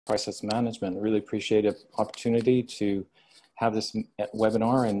crisis management. I really appreciate the opportunity to have this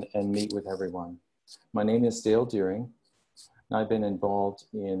webinar and meet with everyone. My name is Dale Deering, and I've been involved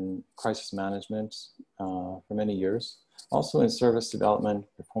in crisis management for many years, also in service development,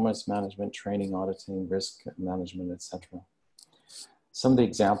 performance management, training, auditing, risk management, etc. Some of the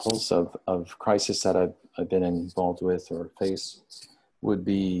examples of crisis that I've been involved with or faced would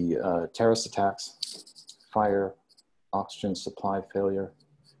be terrorist attacks, fire, oxygen supply failure,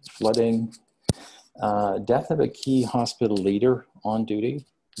 flooding, death of a key hospital leader on duty,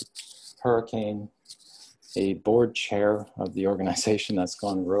 hurricane, a board chair of the organization that's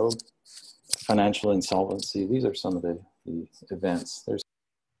gone rogue, financial insolvency. These are some of the events.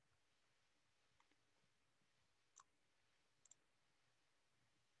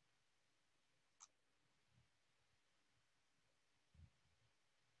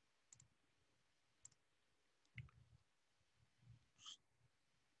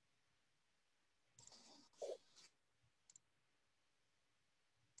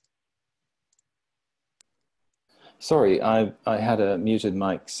 Sorry, I had a muted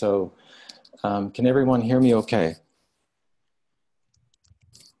mic. So can everyone hear me okay?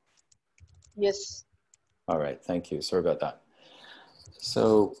 Yes. All right, thank you. Sorry about that.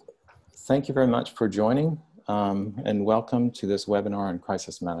 So thank you very much for joining and welcome to this webinar on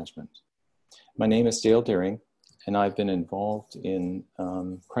crisis management. My name is Dale Deering, and I've been involved in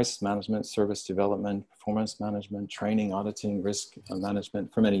crisis management, service development, performance management, training, auditing, risk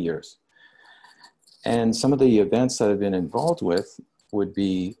management for many years. And some of the events that I've been involved with would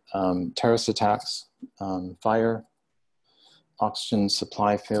be terrorist attacks, fire, oxygen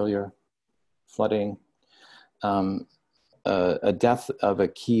supply failure, flooding, a death of a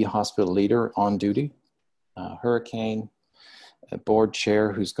key hospital leader on duty, hurricane, a board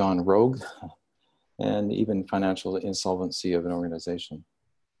chair who's gone rogue, and even financial insolvency of an organization.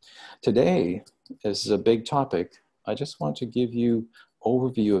 Today, this is a big topic. I just want to give you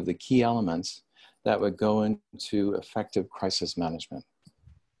overview of the key elements that would go into effective crisis management.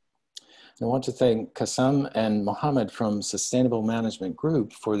 I want to thank Kassam and Mohammed from Sustainable Management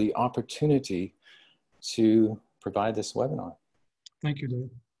Group for the opportunity to provide this webinar. Thank you, Dave.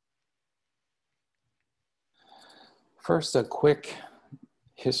 First, a quick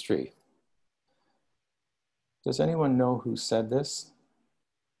history. Does anyone know who said this?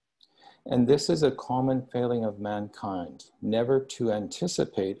 And this is a common failing of mankind, never to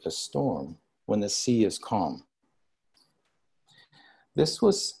anticipate a storm when the sea is calm. This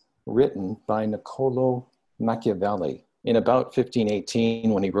was written by Niccolò Machiavelli in about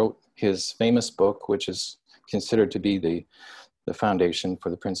 1518 when he wrote his famous book, which is considered to be the foundation for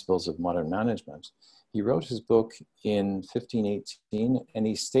the principles of modern management. He wrote his book in 1518, and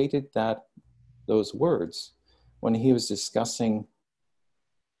he stated that those words when he was discussing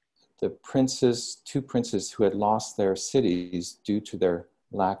the two princes who had lost their cities due to their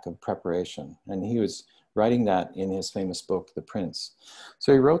lack of preparation. And he was writing that in his famous book, The Prince.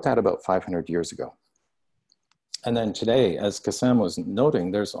 So he wrote that about 500 years ago. And then today, as Kassam was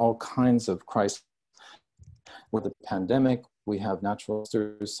noting, there's all kinds of crises. With the pandemic, we have natural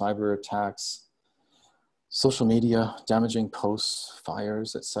disasters, cyber attacks, social media, damaging posts,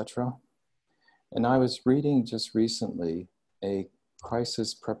 fires, etc. And I was reading just recently a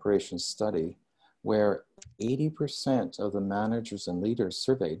crisis preparation study where 80% of the managers and leaders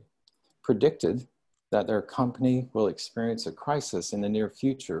surveyed predicted that their company will experience a crisis in the near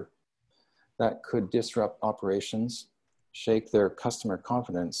future that could disrupt operations, shake their customer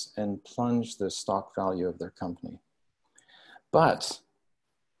confidence, and plunge the stock value of their company. But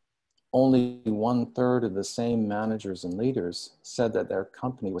only 1/3 of the same managers and leaders said that their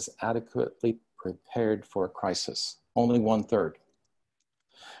company was adequately prepared for a crisis. Only 1/3.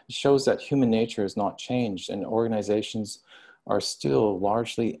 It shows that human nature has not changed and organizations are still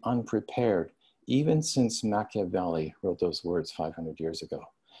largely unprepared, even since Machiavelli wrote those words 500 years ago.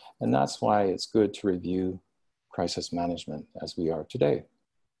 And that's why it's good to review crisis management as we are today.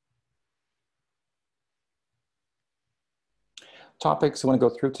 Topics I want to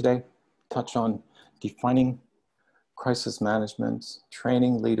go through today, touch on defining crisis management,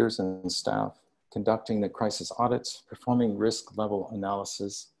 training leaders and staff, conducting the crisis audits, performing risk level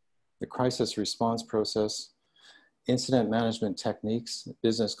analysis, the crisis response process, incident management techniques,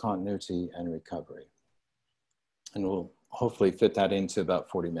 business continuity, and recovery. And we'll hopefully fit that into about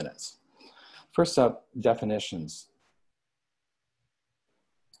 40 minutes. First up, definitions.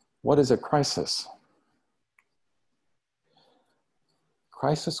 What is a crisis?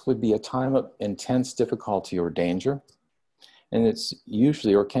 Crisis would be a time of intense difficulty or danger. And it's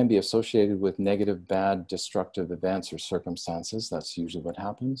usually, or can be associated with negative, bad, destructive events or circumstances. That's usually what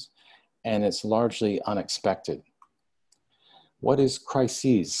happens. And it's largely unexpected. What is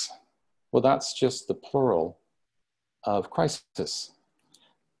crises? Well, that's just the plural of crisis.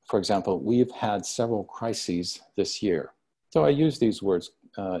 For example, we've had several crises this year. So I use these words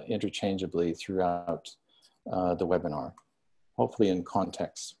interchangeably throughout the webinar, hopefully in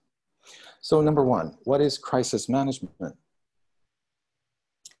context. So number one, what is crisis management?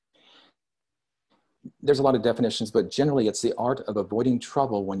 There's a lot of definitions, but generally it's the art of avoiding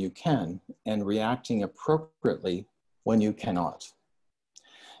trouble when you can and reacting appropriately when you cannot.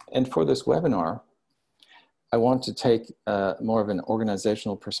 And for this webinar, I want to take more of an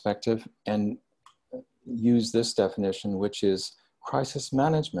organizational perspective and use this definition, which is crisis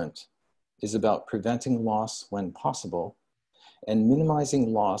management is about preventing loss when possible and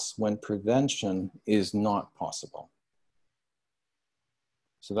minimizing loss when prevention is not possible.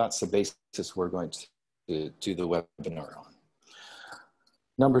 So that's the basis we're going to do the webinar on.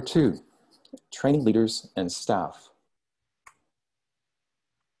 Number two, training leaders and staff.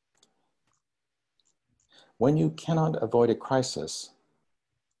 When you cannot avoid a crisis,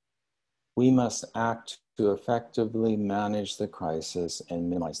 we must act to effectively manage the crisis and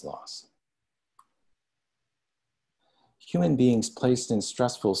minimize loss. Human beings placed in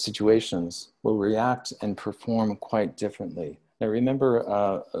stressful situations will react and perform quite differently. I remember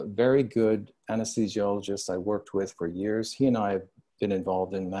a very good anesthesiologist I worked with for years. He and I have been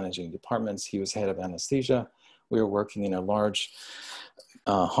involved in managing departments. He was head of anesthesia. We were working in a large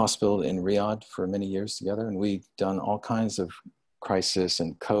hospital in Riyadh for many years together, and we've done all kinds of crisis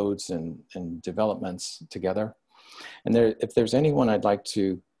and codes and developments together. And if there's anyone I'd like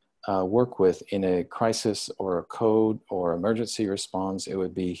to work with in a crisis or a code or emergency response, it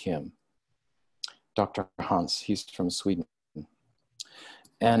would be him, Dr. Hans. He's from Sweden.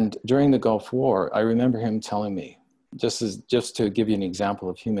 And during the Gulf War, I remember him telling me, just to give you an example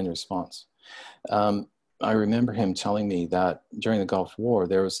of human response, I remember him telling me that during the Gulf War,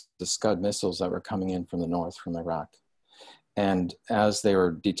 there was the Scud missiles that were coming in from the north, from Iraq. And as they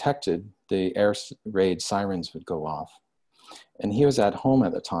were detected, the air raid sirens would go off. And he was at home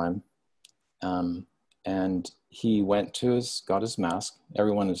at the time. And he went to got his mask.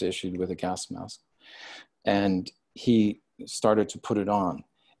 Everyone was issued with a gas mask. And he started to put it on.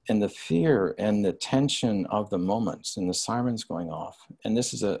 And the fear and the tension of the moments and the sirens going off. And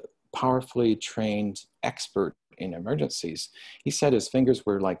this is a powerfully trained expert in emergencies. He said his fingers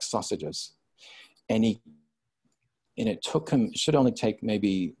were like sausages. And it took him, it should only take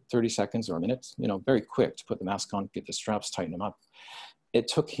maybe 30 seconds or a minute, very quick to put the mask on, get the straps, tighten them up. It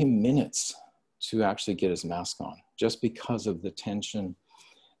took him minutes to actually get his mask on, just because of the tension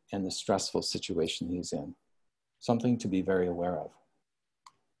and the stressful situation he's in. Something to be very aware of.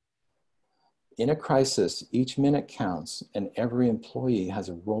 In a crisis, each minute counts, and every employee has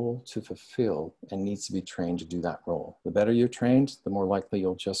a role to fulfill and needs to be trained to do that role. The better you're trained, the more likely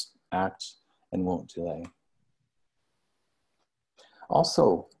you'll just act and won't delay.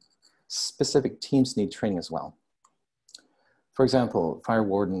 Also, specific teams need training as well. For example, fire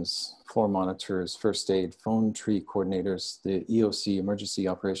wardens, floor monitors, first aid, phone tree coordinators, the EOC, Emergency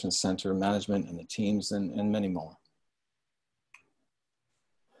Operations Center, management and the teams, and many more.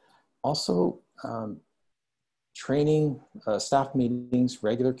 Also, training, staff meetings,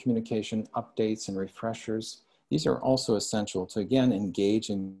 regular communication, updates, and refreshers. These are also essential to, again, engage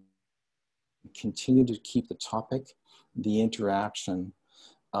and continue to keep the topic, the interaction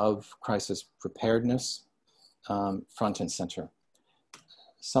of crisis preparedness front and center.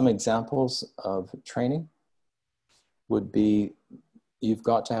 Some examples of training would be, you've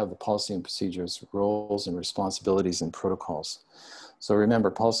got to have the policy and procedures, roles and responsibilities and protocols. So remember,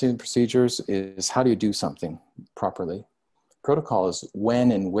 policy and procedures is how do you do something properly. Protocol is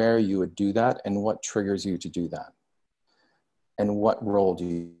when and where you would do that and what triggers you to do that. And what role do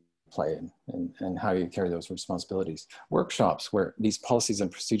you play in and how you carry those responsibilities. Workshops where these policies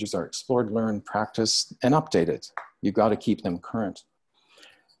and procedures are explored, learned, practiced, and updated. You've got to keep them current.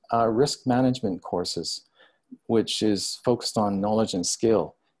 Risk management courses, which is focused on knowledge and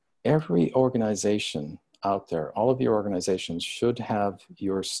skill. Every organization out there, all of your organizations should have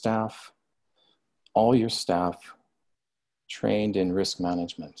your staff, all your staff trained in risk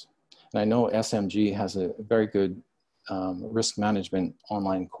management. And I know SMG has a very good risk management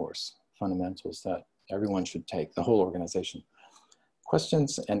online course, fundamentals that everyone should take, the whole organization.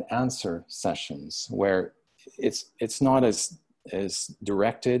 Questions and answer sessions where it's not as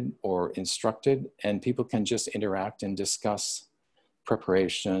directed or instructed, and people can just interact and discuss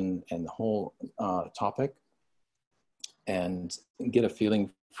preparation and the whole topic. and get a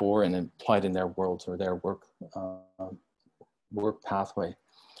feeling for and apply it in their world or their work pathway.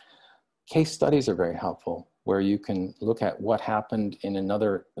 Case studies are very helpful, where you can look at what happened in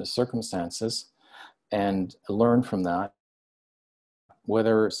another circumstances and learn from that.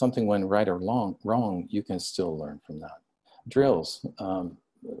 Whether something went right or wrong, you can still learn from that. Drills,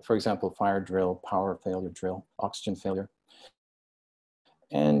 for example, fire drill, power failure drill, oxygen failure,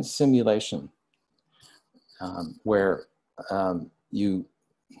 and simulation, where you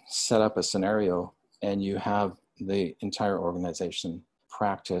set up a scenario and you have the entire organization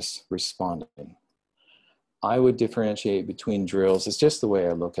practice responding. I would differentiate between drills. It's just the way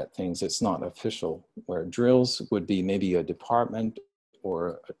I look at things. It's not official, where drills would be maybe a department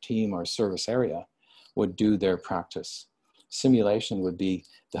or a team or service area would do their practice. Simulation would be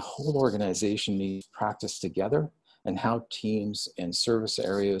the whole organization needs practice together, and how teams and service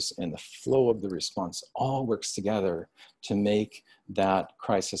areas and the flow of the response all works together to make that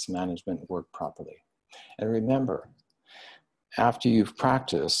crisis management work properly. And remember, after you've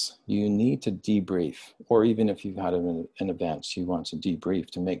practiced, you need to debrief, or even if you've had an event, you want to debrief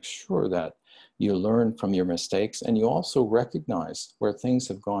to make sure that you learn from your mistakes and you also recognize where things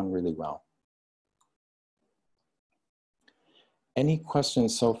have gone really well. Any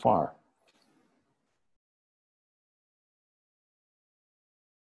questions so far?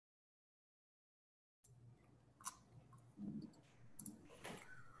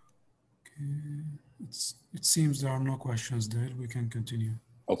 It seems there are no questions there. We can continue.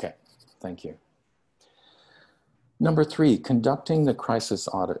 Okay, thank you. Number 3, conducting the crisis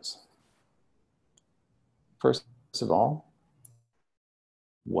audits. First of all,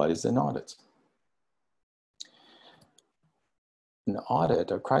 what is an audit? An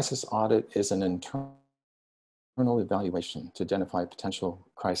audit, a crisis audit, is an internal evaluation to identify potential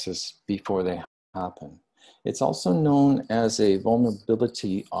crises before they happen. It's also known as a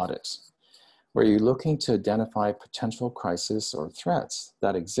vulnerability audit, where you're looking to identify potential crises or threats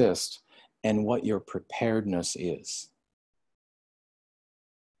that exist and what your preparedness is.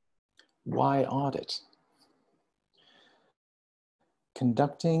 Why audit?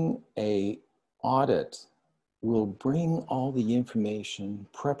 Conducting an audit will bring all the information,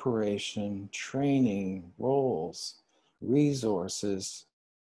 preparation, training, roles, resources,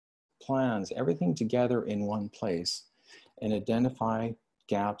 plans, everything together in one place and identify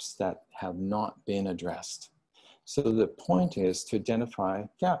gaps that have not been addressed. So the point is to identify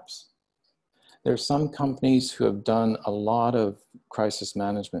gaps. There are some companies who have done a lot of crisis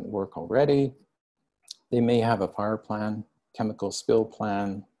management work already. They may have a fire plan, chemical spill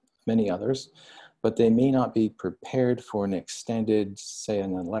plan, many others, but they may not be prepared for an extended, say,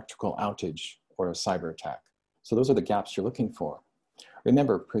 an electrical outage or a cyber attack. So those are the gaps you're looking for.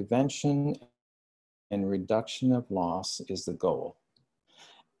 Remember, prevention and reduction of loss is the goal.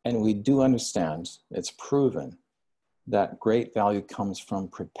 And we do understand, it's proven, that great value comes from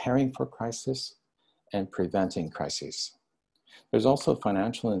preparing for crisis and preventing crises. There's also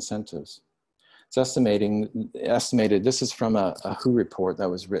financial incentives. It's estimated, this is from a WHO report that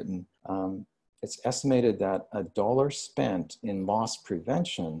was written, it's estimated that $1 spent in loss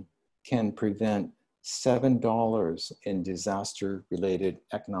prevention can prevent $7 in disaster-related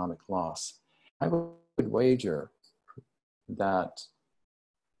economic loss. I would wager that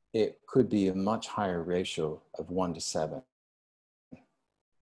it could be a much higher ratio of 1 to 7.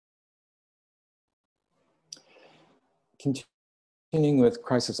 Continuing with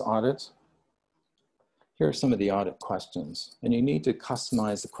crisis audits, here are some of the audit questions, and you need to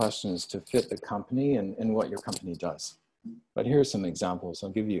customize the questions to fit the company and what your company does. But here are some examples. I'll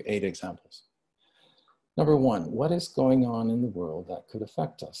give you 8 examples. Number 1, what is going on in the world that could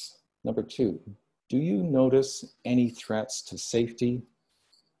affect us? Number 2, do you notice any threats to safety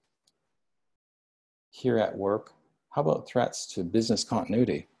here at work? How about threats to business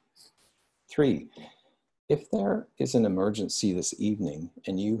continuity? 3, if there is an emergency this evening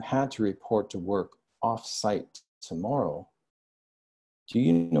and you had to report to work off-site tomorrow, do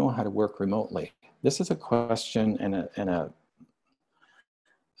you know how to work remotely? This is a question and a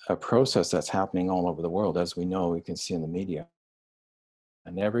process that's happening all over the world. As we know, we can see in the media,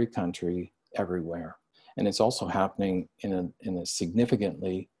 in every country, everywhere. And it's also happening in a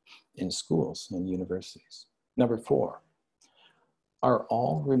significantly in schools and universities. Number 4, are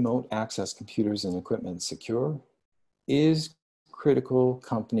all remote access computers and equipment secure? Is critical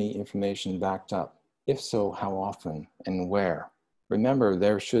company information backed up? If so, how often and where? Remember,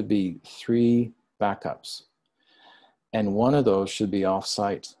 there should be 3 backups, and one of those should be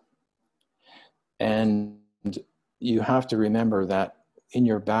off-site. And you have to remember that in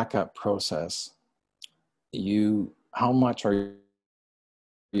your backup process, you how much are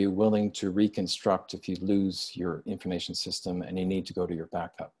you willing to reconstruct if you lose your information system and you need to go to your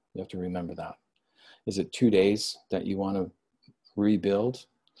backup? You have to remember that. Is it 2 days that you want to rebuild?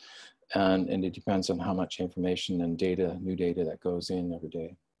 And it depends on how much information and data, new data that goes in every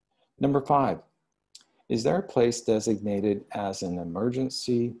day. Number 5, is there a place designated as an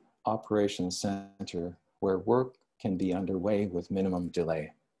emergency operations center where work can be underway with minimum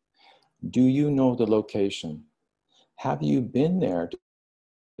delay? Do you know the location? Have you been there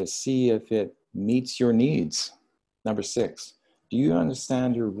to see if it meets your needs? Number 6, do you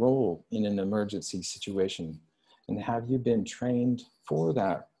understand your role in an emergency situation? And have you been trained for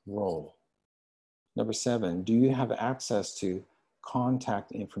that role? Number 7, do you have access to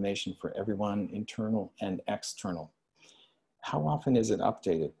contact information for everyone, internal and external? How often is it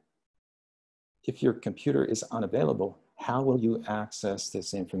updated? If your computer is unavailable, how will you access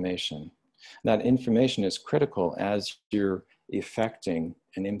this information? That information is critical as you're effecting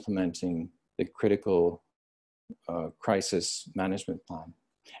and implementing the critical crisis management plan.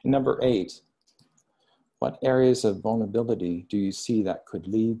 And number 8, what areas of vulnerability do you see that could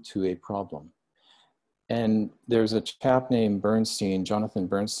lead to a problem? And there's a chap named Bernstein, Jonathan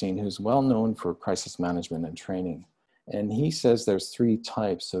Bernstein, who's well known for crisis management and training. And he says there's 3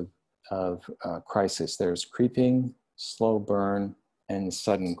 types of crisis. There's creeping, slow burn, and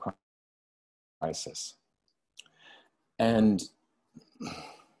sudden crisis. And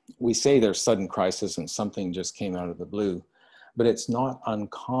we say there's sudden crisis and something just came out of the blue, but it's not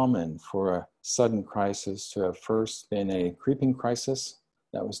uncommon for a sudden crisis to have first been a creeping crisis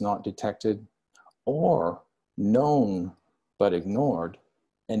that was not detected, or known but ignored,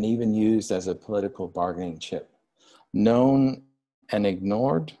 and even used as a political bargaining chip. Known and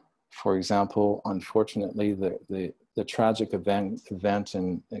ignored, for example, unfortunately, the tragic event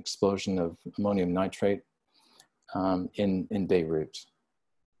and explosion of ammonium nitrate in Beirut.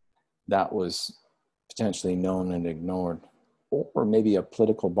 That was potentially known and ignored. Or maybe a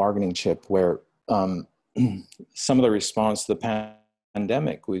political bargaining chip where some of the response to the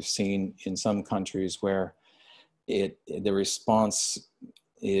pandemic we've seen in some countries where the response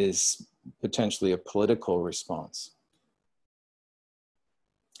is potentially a political response.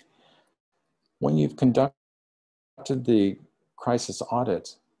 When you've conducted the crisis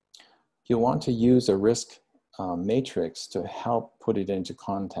audit, you want to use a risk matrix to help put it into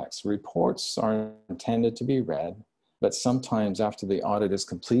context. Reports are intended to be read, but sometimes after the audit is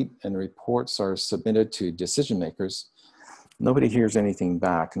complete and reports are submitted to decision makers, nobody hears anything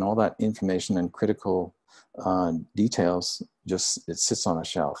back, and all that information and critical details it sits on a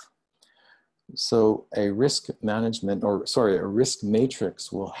shelf. So a risk matrix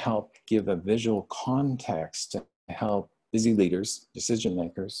will help give a visual context to help busy leaders, decision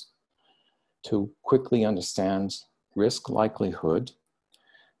makers, to quickly understand risk likelihood,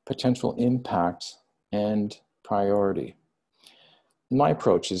 potential impact, and priority. My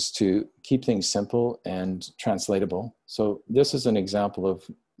approach is to keep things simple and translatable. So this is an example of,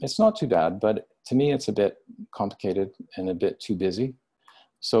 it's not too bad, but to me it's a bit complicated and a bit too busy.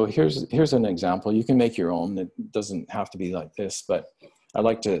 So here's an example. You can make your own. It doesn't have to be like this, but I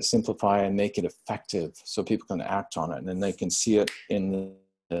like to simplify and make it effective so people can act on it and then they can see it in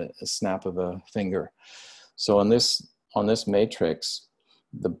the snap of a finger. So on this matrix,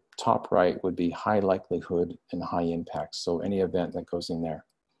 the top right would be high likelihood and high impact. So any event that goes in there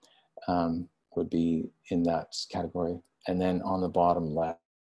would be in that category. And then on the bottom left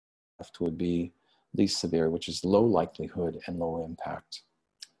would be least severe, which is low likelihood and low impact.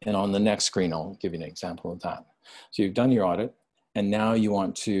 And on the next screen, I'll give you an example of that. So you've done your audit, and now you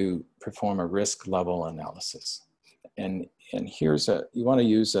want to perform a risk level analysis. And here's you want to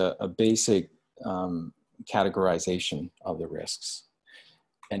use a basic categorization of the risks.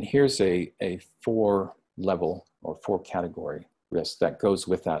 And here's a 4-level or 4-category risk that goes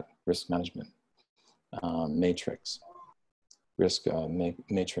with that risk management matrix,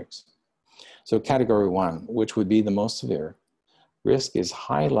 matrix. So category 1, which would be the most severe, risk is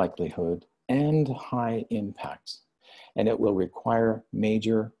high likelihood and high impact, and it will require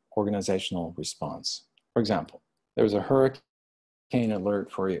major organizational response. For example, there's a hurricane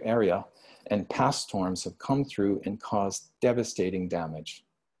alert for your area, and past storms have come through and caused devastating damage.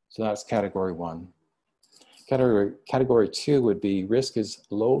 So that's category 1. Category 2 would be risk is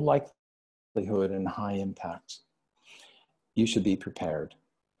low likelihood and high impact. You should be prepared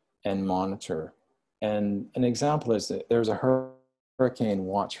and monitor. And an example is that there's a hurricane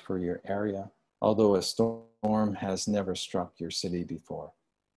watch for your area, although a storm has never struck your city before.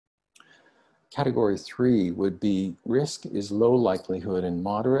 Category 3 would be risk is low likelihood and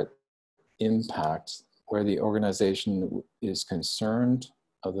moderate impact where the organization is concerned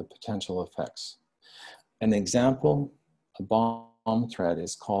of the potential effects. An example, a bomb threat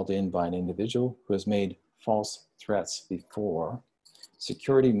is called in by an individual who has made false threats before.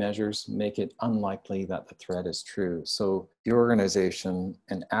 Security measures make it unlikely that the threat is true. So the organization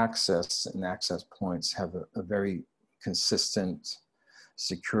and access points have a very consistent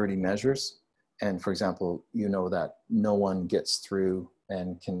security measures. And for example, you know that no one gets through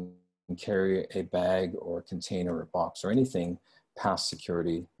and can carry a bag or a container or box or anything past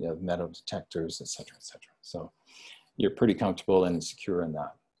security. You have metal detectors, et cetera, et cetera. So you're pretty comfortable and secure in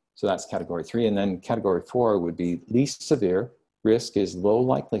that. So that's category 3. And then category 4 would be least severe. Risk is low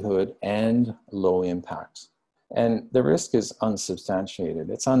likelihood and low impact. And the risk is unsubstantiated.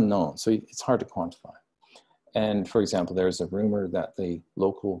 It's unknown, so it's hard to quantify. And for example, there's a rumor that the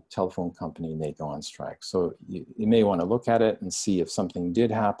local telephone company may go on strike. So you may want to look at it and see if something did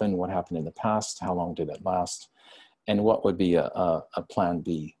happen, what happened in the past, how long did it last, and what would be a plan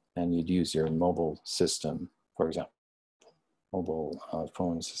B. And you'd use your mobile system, for example, mobile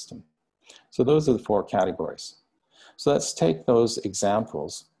phone system. So those are the 4 categories. So let's take those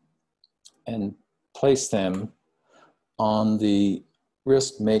examples and place them on the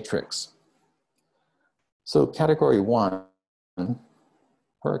risk matrix. So category 1,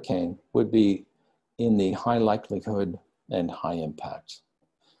 hurricane, would be in the high likelihood and high impact.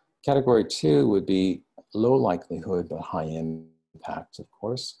 Category 2 would be low likelihood but high impact, of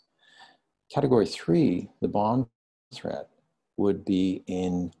course. Category 3, the bomb threat, would be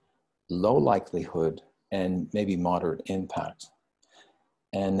in low likelihood and maybe moderate impact.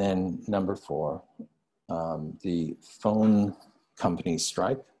 And then number 4, the phone company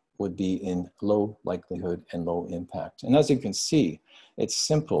strike would be in low likelihood and low impact. And as you can see, it's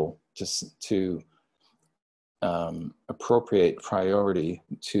simple to appropriate priority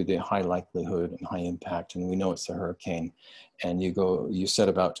to the high likelihood and high impact. And we know it's a hurricane, and you set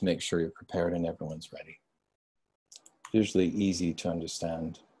about to make sure you're prepared and everyone's ready. Usually easy to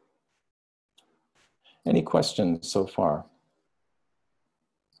understand. Any questions so far?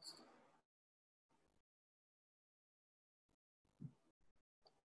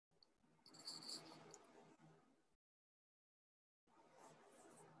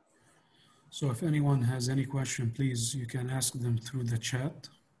 So if anyone has any question, please, you can ask them through the chat.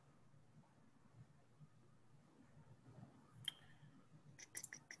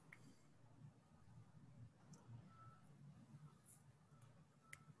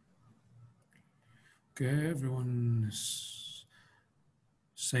 Okay, everyone is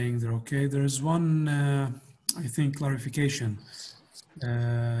saying they're okay. There's one, I think, clarification.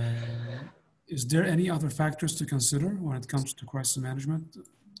 Is there any other factors to consider when it comes to crisis management?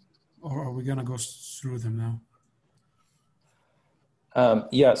 Or are we gonna go through them now?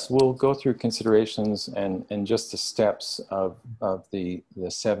 Yes, we'll go through considerations and just the steps of the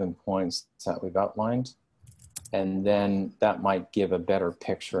 7 points that we've outlined. And then that might give a better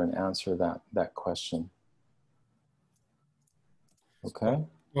picture and answer that question. Okay?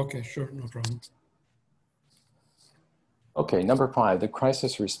 Okay, sure, no problem. Okay, number 5, the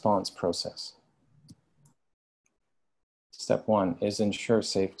crisis response process. Step 1 is ensure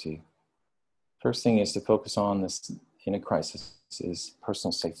safety. First thing is to focus on this in a crisis is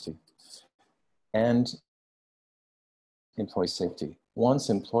personal safety and employee safety. Once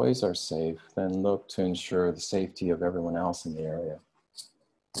employees are safe, then look to ensure the safety of everyone else in the area.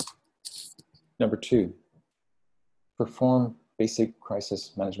 Number 2, perform basic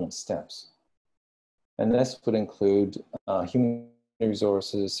crisis management steps. And this would include human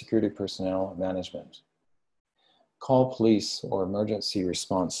resources, security personnel, management. Call police or emergency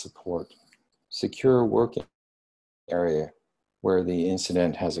response support. Secure work area where the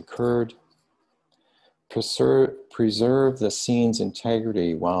incident has occurred. Preserve the scene's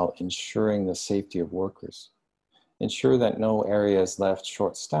integrity while ensuring the safety of workers. Ensure that no area is left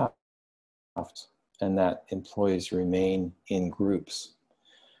short-staffed and that employees remain in groups.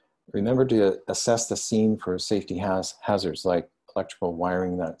 Remember to assess the scene for safety hazards like electrical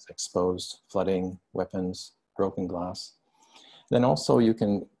wiring that's exposed, flooding, weapons, broken glass. Then also you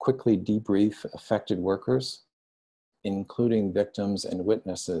can quickly debrief affected workers, including victims and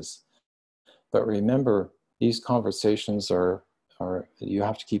witnesses. But remember, these conversations you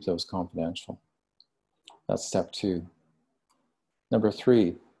have to keep those confidential. That's step 2. Number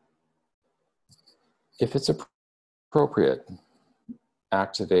 3, if it's appropriate,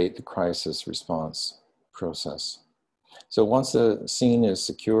 activate the crisis response process. So once the scene is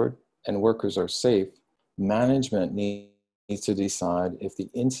secured and workers are safe, management needs to decide if the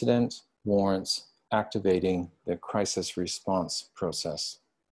incident warrants activating the crisis response process.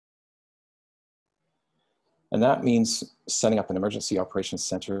 And that means setting up an emergency operations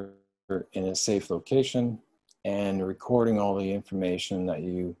center in a safe location and recording all the information that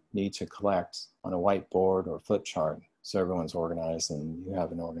you need to collect on a whiteboard or flip chart, so everyone's organized and you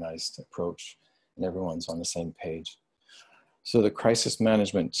have an organized approach and everyone's on the same page. So the crisis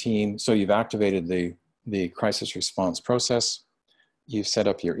management team, so you've activated the crisis response process, you've set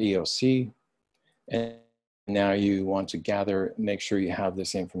up your EOC, and now you want to gather, make sure you have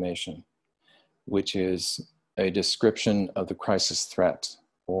this information, which is a description of the crisis threat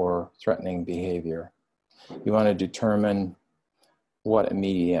or threatening behavior. You want to determine what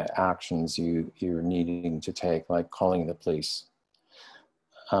immediate actions you're needing to take, like calling the police.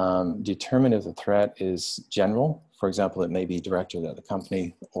 Determine if the threat is general. For example, it may be directed at a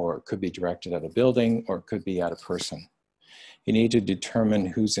company, or it could be directed at a building, or it could be at a person. You need to determine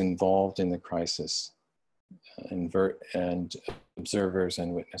who's involved in the crisis, and observers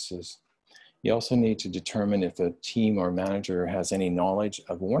and witnesses. You also need to determine if the team or manager has any knowledge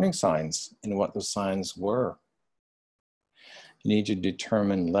of warning signs and what those signs were. You need to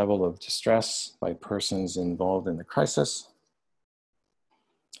determine level of distress by persons involved in the crisis.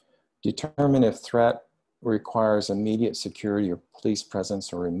 Determine if threat requires immediate security or police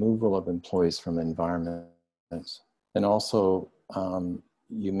presence or removal of employees from environments. And also,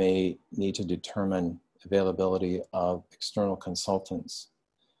 you may need to determine availability of external consultants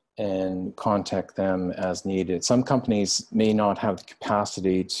and contact them as needed. Some companies may not have the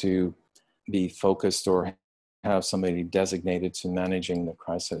capacity to be focused or have somebody designated to managing the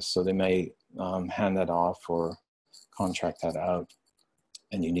crisis. So they may hand that off or contract that out.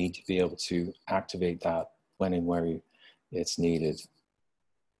 And you need to be able to activate that when and where it's needed.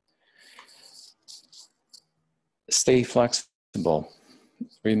 Stay flexible.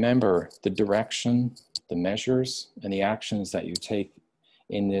 Remember the direction, the measures, and the actions that you take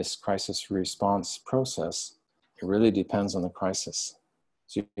in this crisis response process. It really depends on the crisis.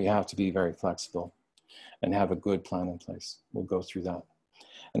 So you have to be very flexible and have a good plan in place. We'll go through that.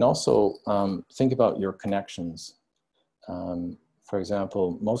 And also think about your connections. For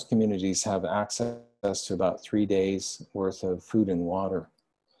example, most communities have access to about 3 days worth of food and water.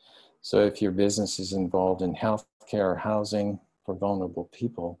 So if your business is involved in healthcare or housing for vulnerable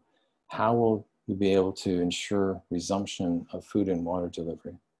people, how will you be able to ensure resumption of food and water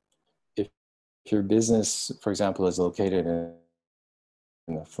delivery? If your business, for example, is located in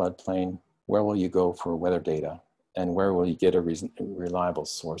the floodplain, where will you go for weather data? And where will you get a reliable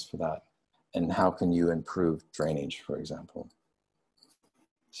source for that? And how can you improve drainage, for example?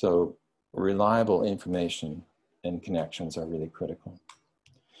 So reliable information and connections are really critical.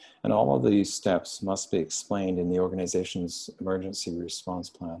 And all of these steps must be explained in the organization's emergency response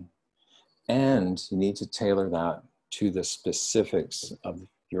plan. And you need to tailor that to the specifics of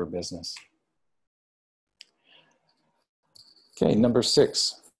your business. Okay, number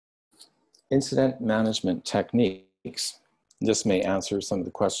 6, incident management techniques. This may answer some of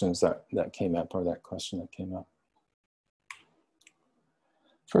the questions that came up, or that question that came up.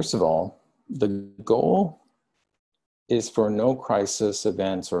 First of all, the goal is for no crisis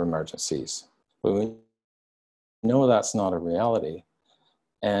events or emergencies. But we know that's not a reality.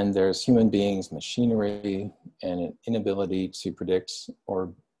 And there's human beings, machinery, and an inability to predict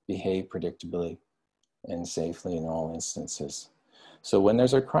or behave predictably and safely in all instances. So when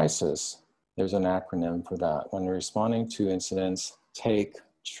there's a crisis, there's an acronym for that. When you're responding to incidents, take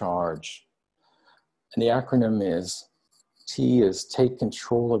charge. And the acronym is, T is take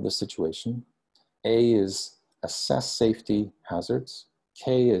control of the situation. A is assess safety hazards.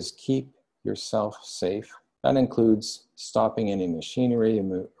 K is keep yourself safe. That includes stopping any machinery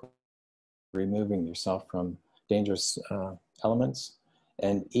and removing yourself from dangerous elements.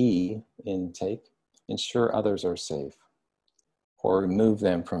 And E in take, ensure others are safe or remove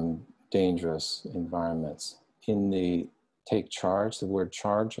them from dangerous environments. In the take charge, the word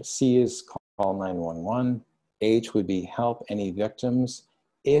charge, C is call 911. H would be help any victims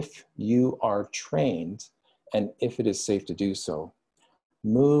if you are trained and if it is safe to do so.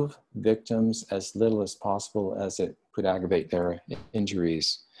 Move victims as little as possible as it could aggravate their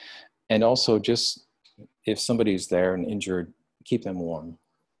injuries. And also just, if somebody's there and injured, keep them warm.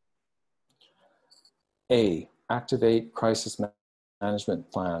 A, activate crisis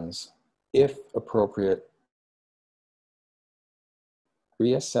management plans. If appropriate,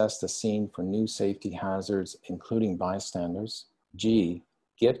 reassess the scene for new safety hazards, including bystanders. G,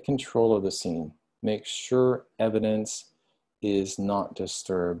 get control of the scene. Make sure evidence is not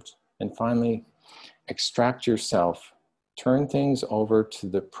disturbed. And finally, extract yourself. Turn things over to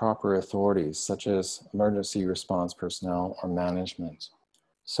the proper authorities, such as emergency response personnel or management.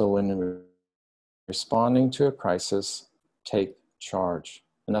 So when responding to a crisis, take charge.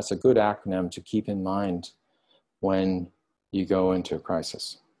 And that's a good acronym to keep in mind when you go into a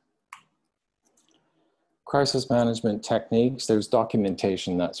crisis. Crisis management techniques, there's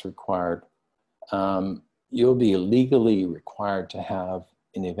documentation that's required. You'll be legally required to have,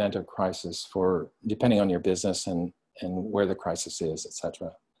 in the event of crisis, depending on your business and where the crisis is,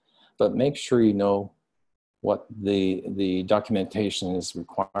 etc. But make sure you know what the documentation is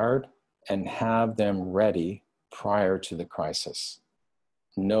required and have them ready prior to the crisis.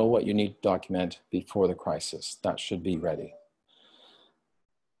 Know what you need to document before the crisis. That should be ready.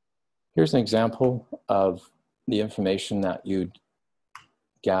 Here's an example of the information that you'd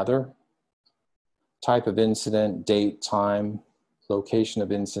gather. Type of incident, date, time, location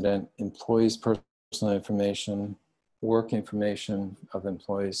of incident, employees' personal information, work information of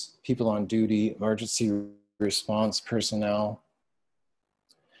employees, people on duty, emergency response personnel,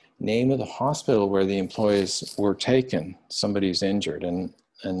 name of the hospital where the employees were taken. Somebody's injured and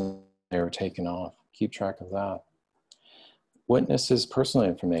they were taken off. Keep track of that. Witnesses' personal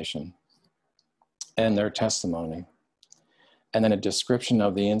information and their testimony. And then a description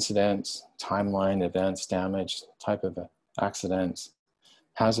of the incident, timeline, events, damage, type of accidents,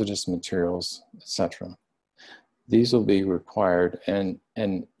 hazardous materials, etc. These will be required, and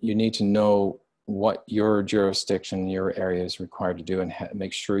you need to know what your jurisdiction, your area is required to do, and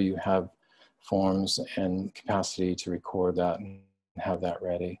make sure you have forms and capacity to record that and have that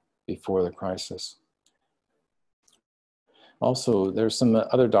ready before the crisis. Also, there's some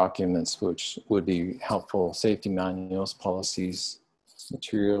other documents which would be helpful: safety manuals, policies,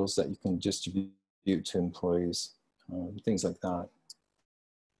 materials that you can distribute to employees, things like that.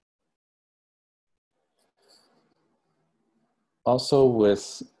 Also,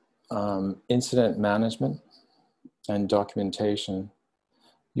 with incident management and documentation,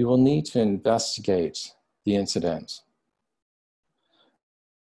 you will need to investigate the incident.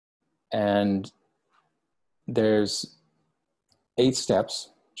 And there's 8 steps,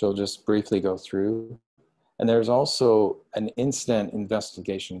 which I'll just briefly go through. And there's also an incident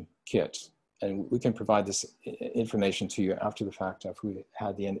investigation kit. And we can provide this information to you after the fact, after we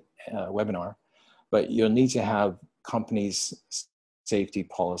had the webinar. But you'll need to have companies' safety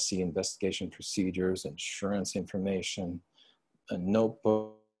policy, investigation procedures, insurance information,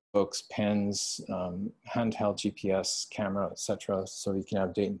 notebooks, pens, handheld GPS, camera, etc. So you can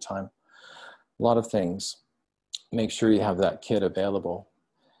have date and time. A lot of things. Make sure you have that kit available.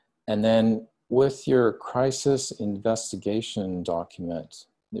 And then with your crisis investigation document,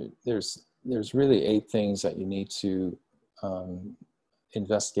 there's really 8 things that you need to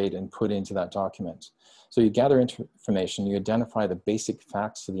investigate and put into that document. So you gather information, you identify the basic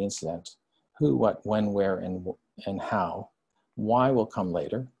facts of the incident: who, what, when, where, and how. Why will come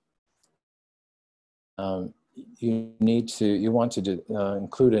later. You want to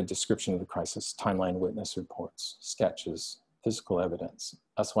include a description of the crisis, timeline, witness reports, sketches, physical evidence.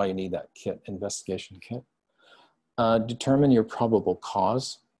 That's why you need that kit, investigation kit. Determine your probable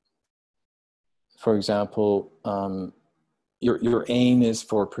cause. For example, your aim is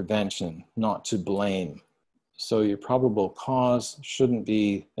for prevention, not to blame. So your probable cause shouldn't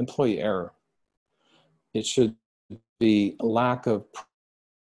be employee error. It should be lack of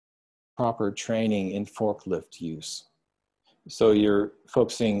proper training in forklift use. So you're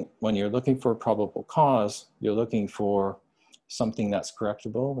focusing, when you're looking for probable cause, you're looking for something that's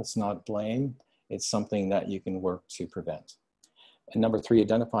correctable, it's not blame, it's something that you can work to prevent. And number 3,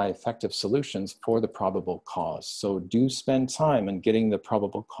 identify effective solutions for the probable cause. So do spend time in getting the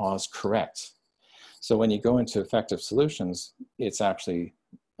probable cause correct. So when you go into effective solutions, it's actually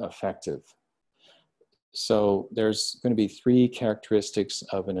effective. So there's going to be 3 characteristics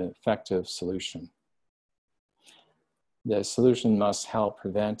of an effective solution. The solution must help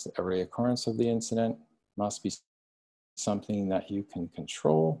prevent a reoccurrence of the incident, must be something that you can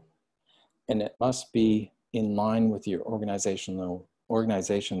control, and it must be in line with your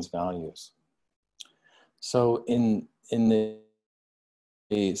organization's values. So in the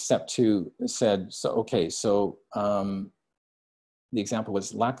step 2 said, the example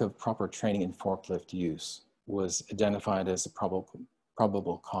was lack of proper training in forklift use was identified as a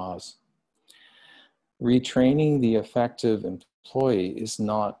probable cause. Retraining the effective employee is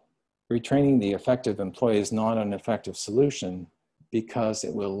not an effective solution because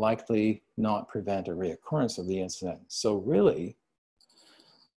it will likely not prevent a reoccurrence of the incident. So really,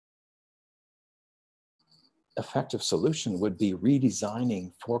 effective solution would be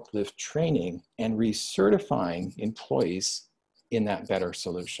redesigning forklift training and recertifying employees in that better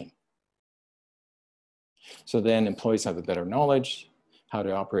solution. So then employees have a better knowledge, how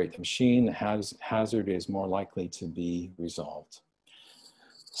to operate the machine, the hazard is more likely to be resolved.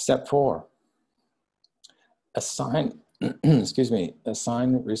 Step 4, assign,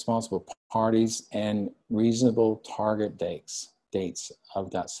 assign responsible parties and reasonable target dates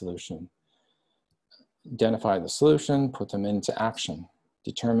of that solution. Identify the solution, put them into action.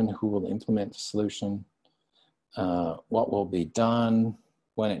 Determine who will implement the solution, what will be done,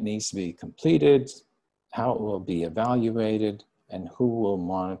 when it needs to be completed, how it will be evaluated, and who will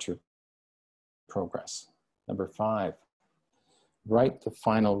monitor progress. Number 5, write the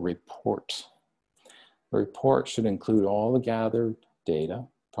final report. The report should include all the gathered data,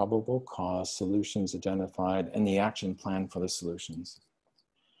 probable cause, solutions identified, and the action plan for the solutions.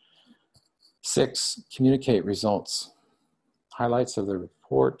 6, communicate results. Highlights of the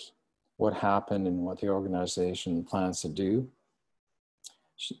report, what happened and what the organization plans to do.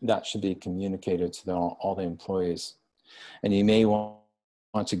 That should be communicated to all the employees. And you may want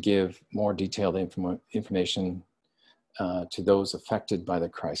to give more detailed information to those affected by the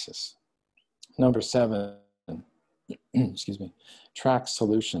crisis. Number 7, excuse me, track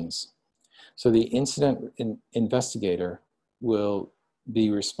solutions. So the incident investigator will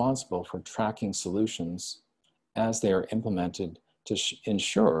be responsible for tracking solutions as they are implemented to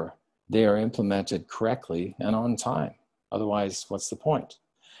ensure they are implemented correctly and on time. Otherwise, what's the point?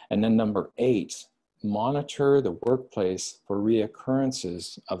 And then number 8, monitor the workplace for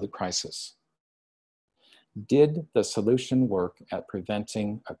reoccurrences of the crisis. Did the solution work at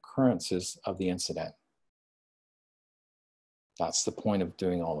preventing occurrences of the incident? That's the point of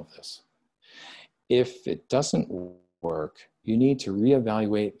doing all of this. If it doesn't work, you need to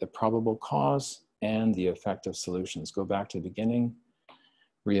reevaluate the probable cause and the effective solutions. Go back to the beginning,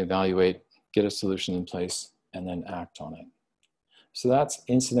 reevaluate, get a solution in place, and then act on it. So that's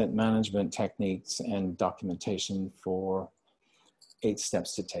incident management techniques and documentation for 8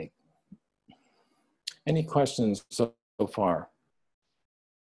 steps to take. Any questions so far?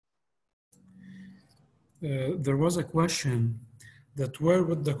 There was a question that where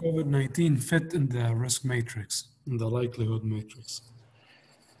would the COVID-19 fit in the risk matrix, in the likelihood matrix?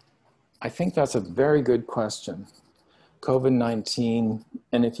 I think that's a very good question. COVID-19,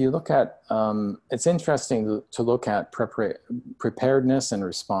 and if you look at, it's interesting to look at preparedness and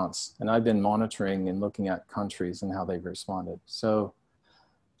response. And I've been monitoring and looking at countries and how they've responded. So,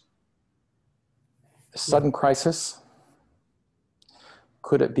 a sudden crisis,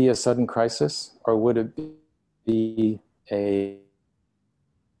 could it be a sudden crisis, or would it be a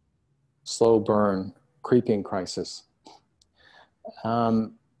slow burn, creeping crisis?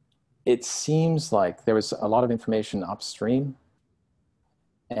 It seems like there was a lot of information upstream,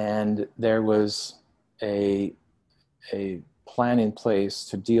 and there was a plan in place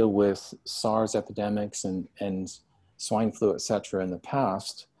to deal with SARS epidemics and swine flu, et cetera, in the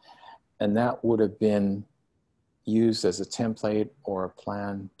past. And that would have been used as a template or a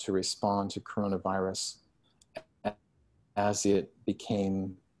plan to respond to coronavirus as it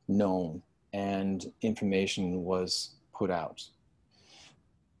became known and information was put out.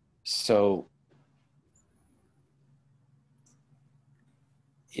 So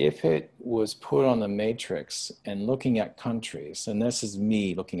if it was put on the matrix and looking at countries, and this is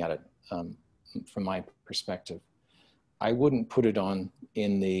me looking at it from my perspective, I wouldn't put it on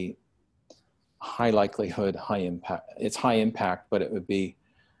in the high likelihood, high impact. It's high impact, but it would be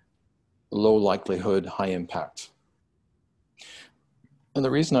low likelihood, high impact. And the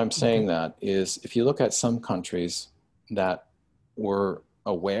reason I'm saying that is if you look at some countries that were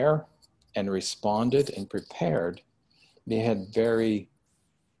aware and responded and prepared, they had very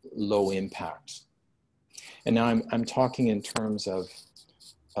low impact. And now I'm talking in terms of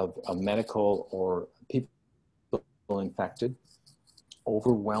a medical or people infected,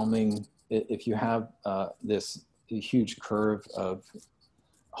 overwhelming. If you have this huge curve of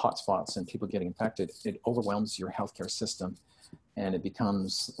hotspots and people getting infected, it overwhelms your healthcare system and it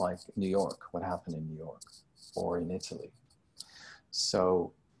becomes like New York, what happened in New York or in Italy.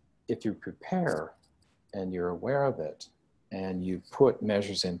 So if you prepare and you're aware of it and you put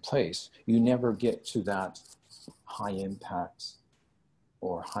measures in place, you never get to that high impact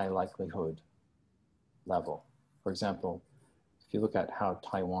or high likelihood level. For example, if you look at how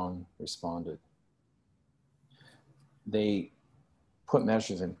Taiwan responded, they put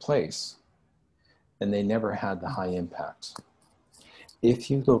measures in place and they never had the high impact.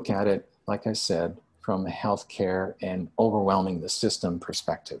 If you look at it, like I said, from a healthcare and overwhelming the system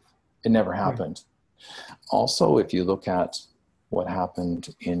perspective, it never happened. Also, if you look at what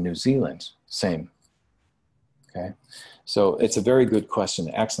happened in New Zealand, same. Okay, so it's a very good question,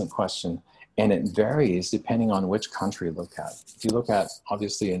 excellent question. And it varies depending on which country you look at. If you look at,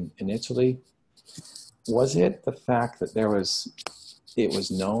 obviously in Italy, was it the fact that it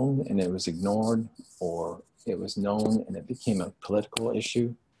was known and it was ignored, or it was known and it became a political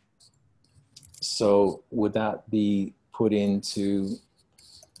issue? So would that be put into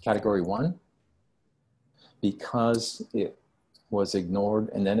category 1? Because it was ignored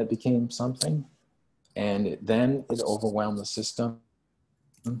and then it became something, and then it overwhelmed the system.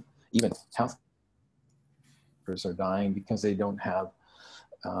 Even health workers are dying because they don't have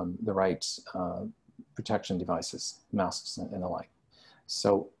the right protection devices, masks and the like.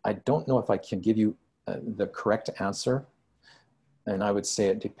 So I don't know if I can give you the correct answer. And I would say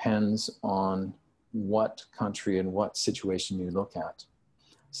it depends on what country and what situation you look at.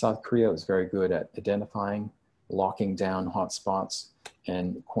 South Korea is very good at identifying, locking down hotspots,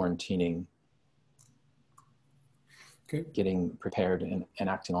 and quarantining, Okay. getting prepared and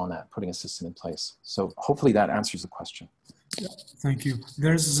acting on that, putting a system in place. So hopefully that answers the question. Yeah, thank you.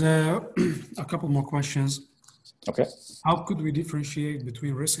 There's a couple more questions. Okay. How could we differentiate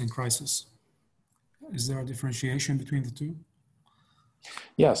between risk and crisis? Is there a differentiation between the two?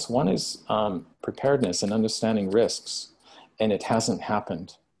 Yes, one is preparedness and understanding risks, and it hasn't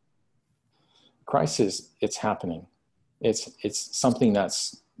happened. Crisis, it's happening. It's something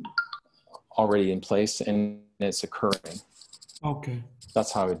that's already in place and it's occurring. Okay.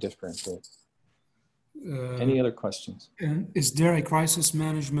 That's how I would differentiate. Any other questions? And is there a crisis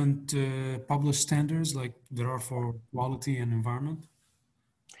management published standards like there are for quality and environment?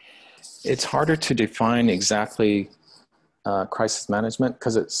 It's harder to define exactly crisis management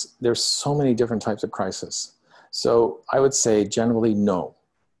because there's so many different types of crisis. So I would say generally no.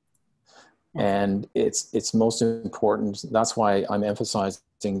 And it's most important. That's why I'm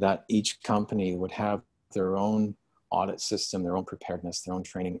emphasizing that each company would have their own audit system, their own preparedness, their own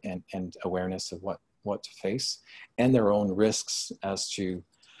training and awareness of what to face, and their own risks as to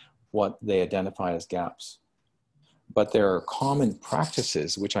what they identify as gaps. But there are common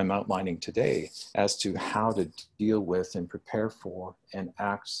practices, which I'm outlining today, as to how to deal with and prepare for and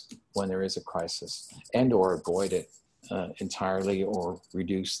act when there is a crisis, and or avoid it entirely or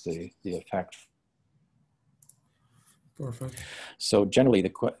reduce the effect. Perfect. So generally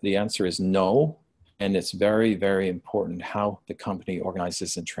the answer is no, and it's very, very important how the company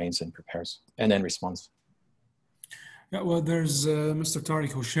organizes and trains and prepares and then responds. Yeah, well, there's Mr.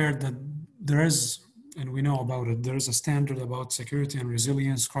 Tariq who shared that there is, and we know about it, there is a standard about security and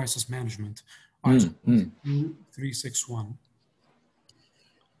resilience crisis management, ISO 2361.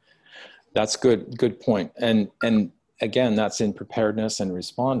 That's good point. And again, that's in preparedness and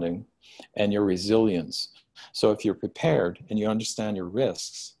responding and your resilience. So if you're prepared and you understand your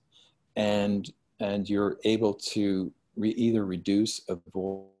risks and you're able to either reduce,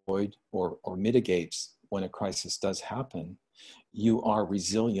 avoid, or mitigate when a crisis does happen, you are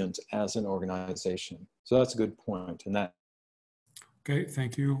resilient as an organization. So that's a good point. And that. Okay,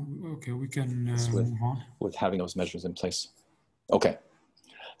 thank you. Okay, we can move on. With having those measures in place. Okay.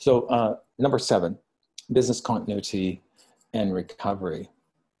 So number 7, business continuity and recovery.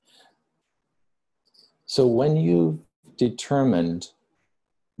 So when you've determined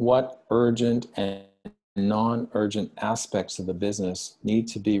what urgent and non-urgent aspects of the business need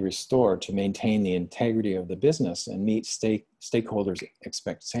to be restored to maintain the integrity of the business and meet stakeholders'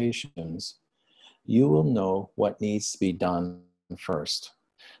 expectations, you will know what needs to be done first.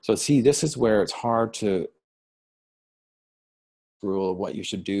 So see, this is where it's hard to rule what you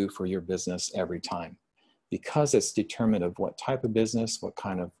should do for your business every time, because it's determined of what type of business, what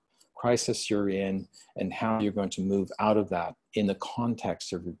kind of crisis you're in, and how you're going to move out of that in the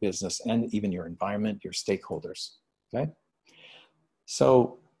context of your business and even your environment, your stakeholders, okay?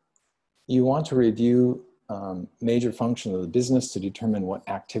 So you want to review major functions of the business to determine what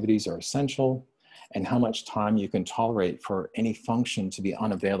activities are essential and how much time you can tolerate for any function to be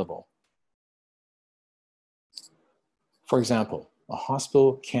unavailable. For example, a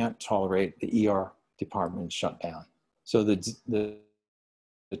hospital can't tolerate the ER department shut down. So the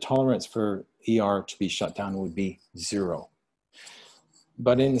tolerance for ER to be shut down would be 0.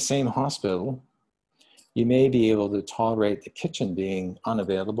 But in the same hospital, you may be able to tolerate the kitchen being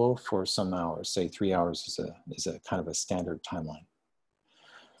unavailable for some hours, say 3 hours is a kind of a standard timeline.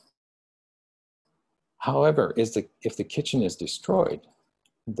 However, if the kitchen is destroyed,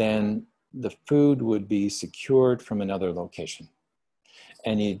 then the food would be secured from another location,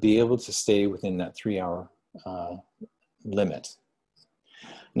 and you'd be able to stay within that 3-hour limit.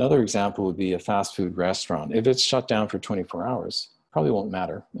 Another example would be a fast food restaurant. If it's shut down for 24 hours, probably won't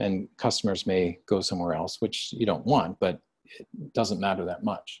matter, and customers may go somewhere else, which you don't want, but it doesn't matter that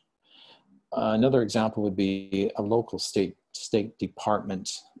much. Another example would be a local state department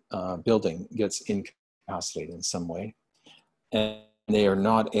building gets incapacitated in some way, and they are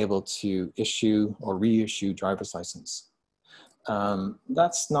not able to issue or reissue driver's license.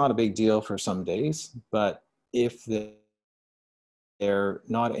 That's not a big deal for some days, but if they're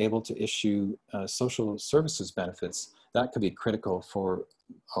not able to issue social services benefits, that could be critical for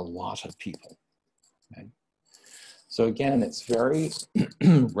a lot of people. Okay? So again, it's very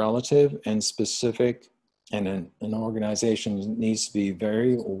relative and specific, and an organization needs to be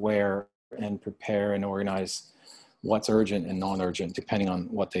very aware and prepare and organize what's urgent and non-urgent, depending on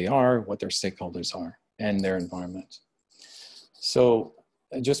what they are, what their stakeholders are, and their environment. So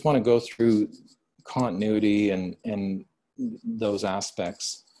I just want to go through continuity and those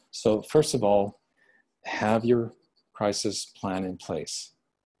aspects. So first of all, have your crisis plan in place.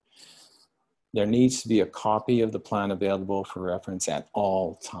 There needs to be a copy of the plan available for reference at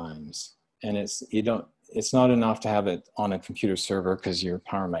all times. And it's not enough to have it on a computer server because your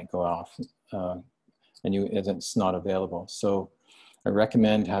power might go off and it's not available. So I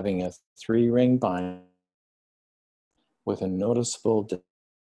recommend having a 3-ring binder with a noticeable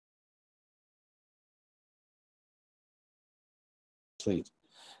delete,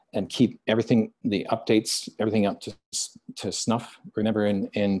 and keep everything, the updates, everything up to snuff. Remember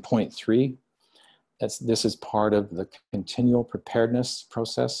in point 3, this is part of the continual preparedness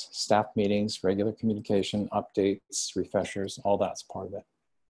process, staff meetings, regular communication, updates, refreshers, all that's part of it.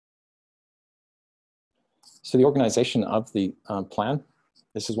 So the organization of the plan,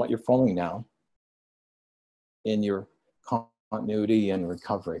 this is what you're following now in your continuity and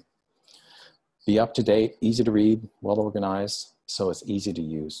recovery. Be up to date, easy to read, well organized, so it's easy to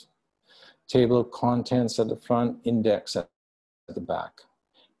use. Table of contents at the front, index at the back.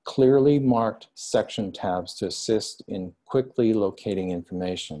 Clearly marked section tabs to assist in quickly locating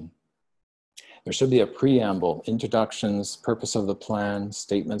information. There should be a preamble, introductions, purpose of the plan,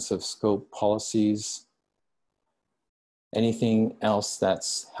 statements of scope, policies, anything else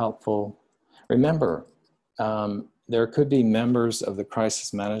that's helpful. Remember, there could be members of the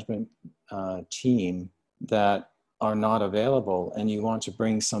crisis management team that are not available, and you want to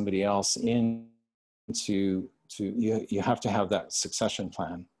bring somebody else in you have to have that succession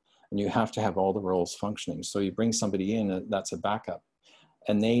plan, and you have to have all the roles functioning. So you bring somebody in that's a backup,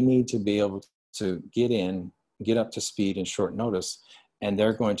 and they need to be able to get up to speed in short notice, and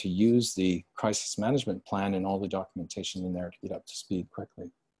they're going to use the crisis management plan and all the documentation in there to get up to speed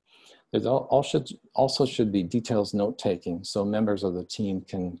quickly. There also should be details note-taking, so members of the team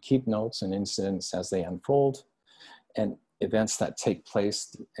can keep notes and incidents as they unfold, and events that take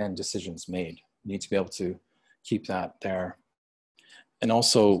place and decisions made. You need to be able to keep that there. And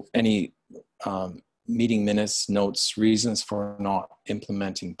also any meeting minutes, notes, reasons for not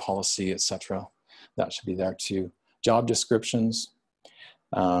implementing policy, etc. That should be there too. Job descriptions.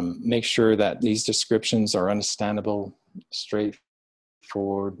 Make sure that these descriptions are understandable,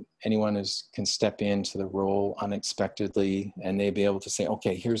 straightforward. Anyone can step into the role unexpectedly, and they'll be able to say,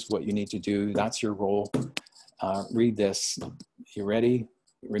 okay, here's what you need to do. That's your role. Read this. You ready?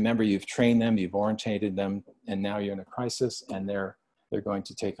 Remember, you've trained them, you've orientated them, and now you're in a crisis, and they're going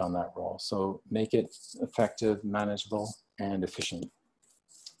to take on that role. So make it effective, manageable, and efficient.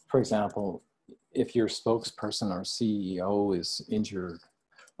 For example, if your spokesperson or CEO is injured,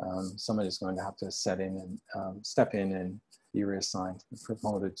 somebody's going to have to step in and be reassigned,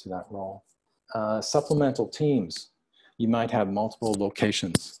 promoted to that role. Supplemental teams. You might have multiple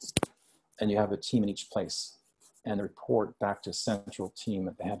locations, and you have a team in each place, and report back to central team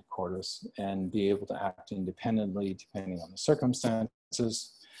at the headquarters, and be able to act independently depending on the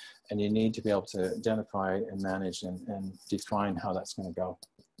circumstances. And you need to be able to identify and manage and define how that's going to go.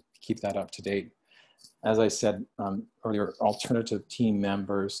 Keep that up to date. As I said earlier, alternative team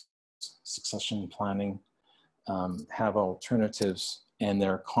members, succession planning, have alternatives and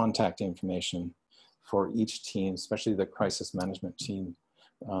their contact information for each team, especially the crisis management team,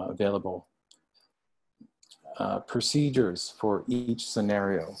 available. Procedures for each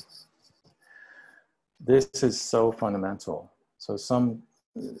scenario. This is so fundamental. So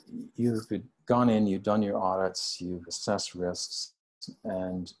you've gone in, you've done your audits, you've assessed risks,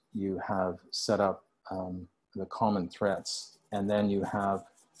 and you have set up the common threats, and then you have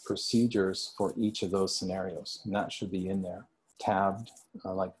procedures for each of those scenarios, and that should be in there, tabbed,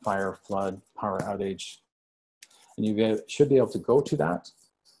 like fire, flood, power outage, and you should be able to go to that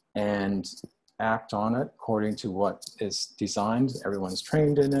and act on it according to what is designed. Everyone's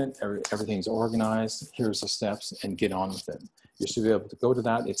trained in it, everything's organized, here's the steps, and get on with it. You should be able to go to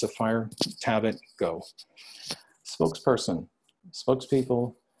that. It's a fire, tab it, go. Spokesperson,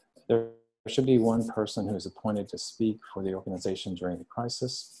 spokespeople, they're should be one person who's appointed to speak for the organization during the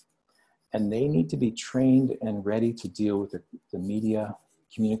crisis, and they need to be trained and ready to deal with the media,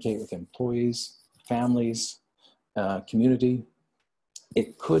 communicate with employees, families, community.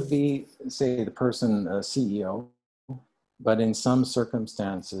 It could be, say, the person, CEO, but in some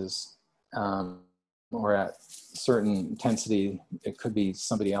circumstances, or at certain intensity, it could be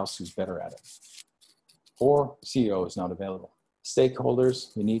somebody else who's better at it. Or CEO is not available.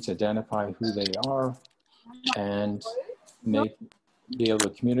 Stakeholders, we need to identify who they are and be able to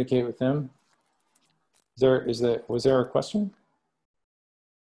communicate with them. Was there a question?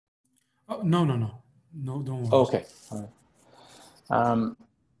 Oh, no, don't worry. Okay. All right.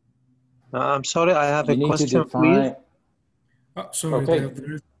 I'm sorry, I have a you need question, to define. please. Oh, sorry, Okay.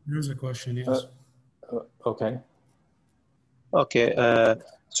 there's a question, yes. Okay. Okay,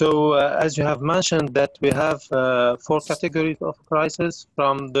 so as you have mentioned that we have 4 categories of crisis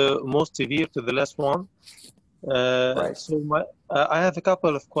from the most severe to the less one. Right. So I have a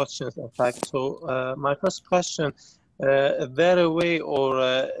couple of questions, in fact. So my first question, is there a way or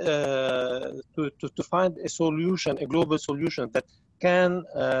to find a solution, a global solution that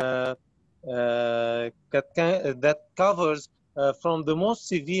that covers from the most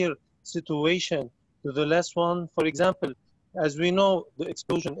severe situation to the last one? For example, as we know, the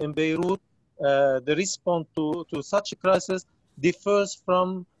explosion in Beirut, the response to such a crisis differs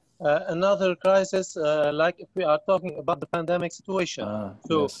from another crisis, like if we are talking about the pandemic situation.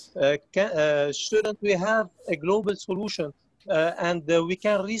 So yes. shouldn't we have a global solution and we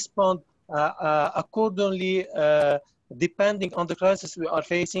can respond accordingly depending on the crisis we are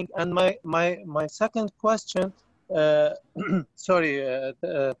facing? And my second question, sorry,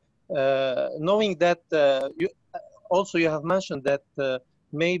 knowing that you have mentioned that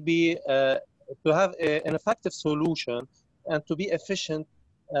maybe to have an effective solution and to be efficient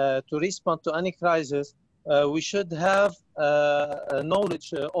to respond to any crisis, we should have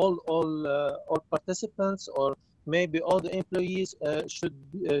knowledge. All participants, or maybe all the employees,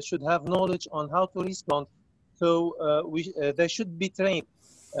 should have knowledge on how to respond. So they should be trained.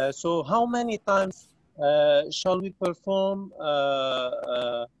 So how many times shall we perform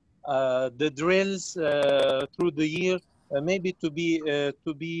the drills through the year, maybe to be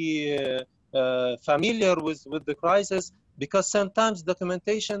familiar with the crisis? Because sometimes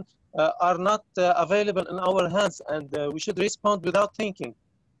documentation are not available in our hands, and we should respond without thinking.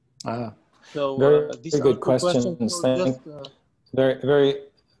 So these very are good two questions.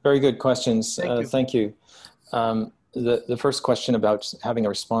 Very good questions. Thank you. The first question about having a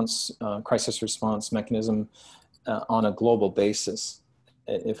response, crisis response mechanism on a global basis,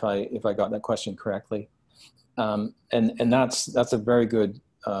 if I got that question correctly, and that's a very good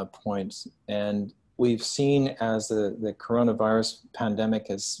point. And we've seen as the coronavirus pandemic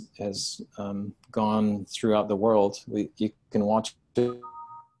has gone throughout the world, you can watch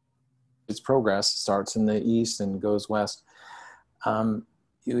its progress. Starts in the east and goes west.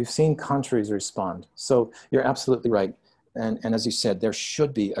 We've seen countries respond. So you're absolutely right. And as you said, there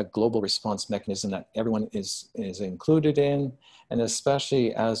should be a global response mechanism that everyone is included in. And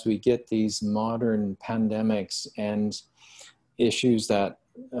especially as we get these modern pandemics and issues that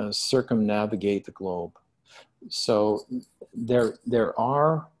circumnavigate the globe. So there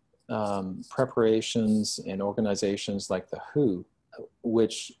are preparations and organizations like the WHO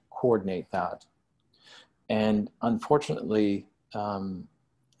which coordinate that. And unfortunately,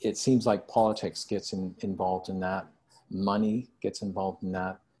 it seems like politics gets involved in that, money gets involved in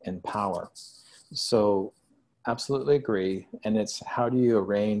that, and power. So absolutely agree. And it's how do you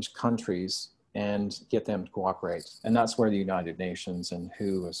arrange countries and get them to cooperate? And that's where the United Nations and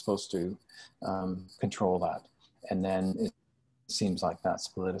WHO is supposed to control that. And then it seems like that's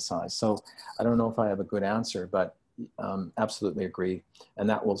politicized. So I don't know if I have a good answer, but absolutely agree. And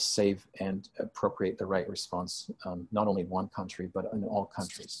that will save and appropriate the right response, not only in one country, but in all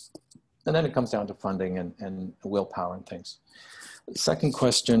countries. And then it comes down to funding and willpower and things. Second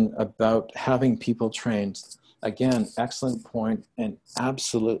question about having people trained. Again, excellent point and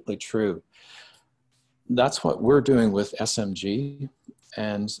absolutely true. That's what we're doing with SMG,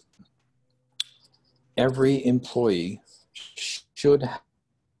 and every employee should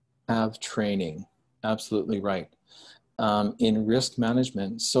have training. Absolutely right. In risk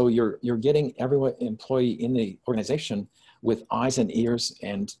management. So you're getting every employee in the organization with eyes and ears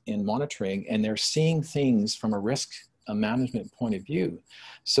and in monitoring, and they're seeing things from a risk management point of view.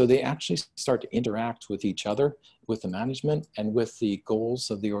 So they actually start to interact with each other, with the management, and with the goals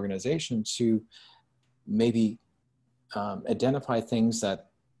of the organization to maybe identify things that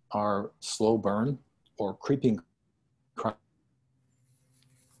are slow burn or creeping,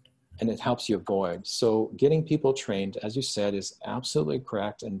 and it helps you avoid. So getting people trained, as you said, is absolutely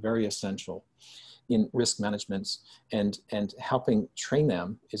correct and very essential in risk management, and helping train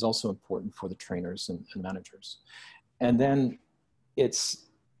them is also important for the trainers and managers. And then it's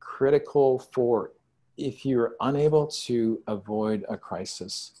critical for, if you're unable to avoid a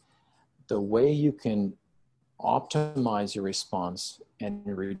crisis, the way you can optimize your response and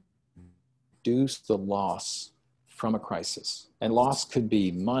reduce the loss from a crisis. And loss could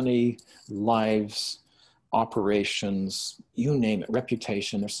be money, lives, operations, you name it,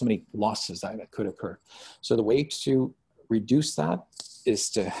 reputation. There's so many losses that could occur. So the way to reduce that is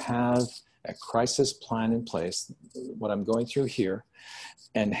to have a crisis plan in place, what I'm going through here,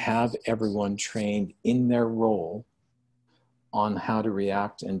 and have everyone trained in their role on how to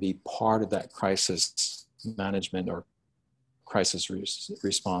react and be part of that crisis management or crisis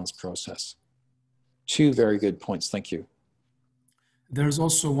response process. Two very good points. Thank you. There's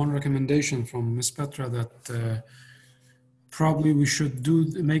also one recommendation from Ms. Petra that probably we should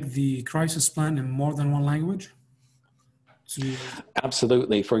make the crisis plan in more than one language.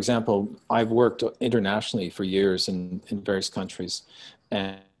 Absolutely. For example, I've worked internationally for years in various countries,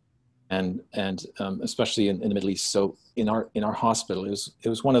 and especially in the Middle East. So in our hospital, it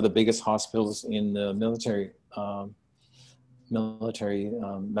was one of the biggest hospitals in the military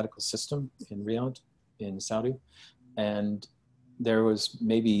medical system in Riyadh, in Saudi, and there was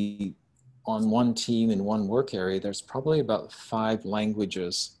maybe on one team in one work area, there's probably about 5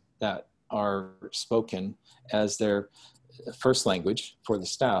 languages that are spoken as their first language for the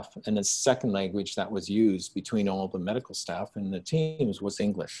staff, and the second language that was used between all the medical staff and the teams was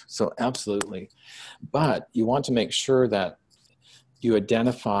English. So absolutely. But you want to make sure that you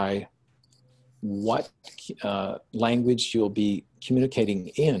identify what language you'll be communicating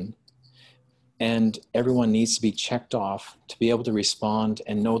in, and everyone needs to be checked off to be able to respond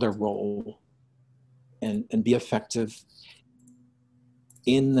and know their role and be effective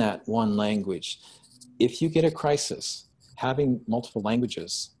in that one language. If you get a crisis, having multiple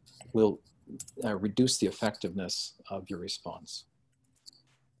languages will reduce the effectiveness of your response.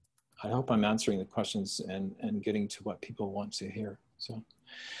 I hope I'm answering the questions and getting to what people want to hear. So,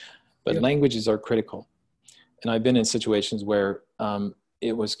 but Yep. Languages are critical. And I've been in situations where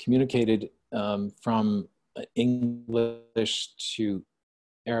it was communicated from English to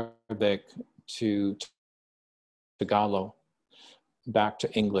Arabic to Tagalog, back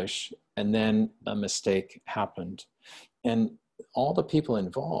to English, and then a mistake happened. And all the people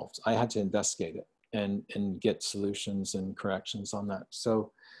involved, I had to investigate it and get solutions and corrections on that.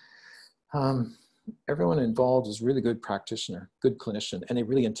 So everyone involved is really good practitioner, good clinician, and they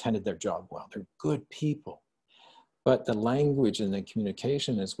really intended their job well. They're good people. But the language and the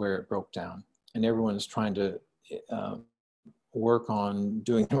communication is where it broke down. And everyone is trying to work on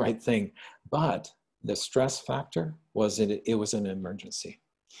doing the right thing. But the stress factor was it was an emergency.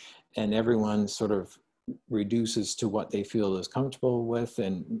 And everyone sort of reduces to what they feel is comfortable with,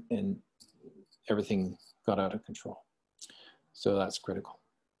 and everything got out of control. So that's critical.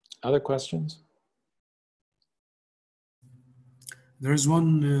 Other questions? There's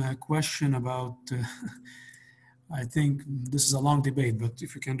one question about, I think this is a long debate, but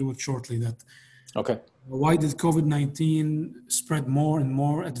if you can do it shortly, that okay. Why did COVID-19 spread more in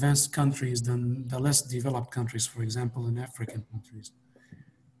more advanced countries than the less developed countries, for example, in African countries?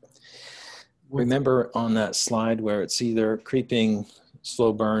 Remember on that slide where it's either creeping,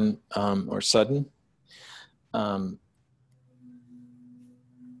 slow burn, or sudden?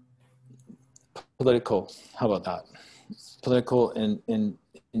 Political, how about that? Political and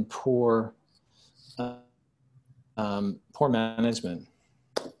poor management.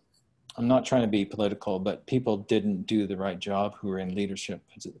 I'm not trying to be political, but people didn't do the right job who were in leadership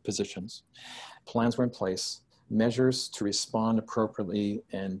positions. Plans were in place, measures to respond appropriately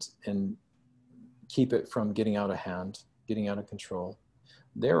and keep it from getting out of hand, getting out of control.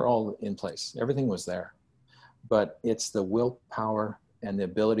 They're all in place. Everything was there. But it's the willpower and the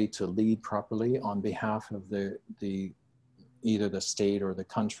ability to lead properly on behalf of either the state or the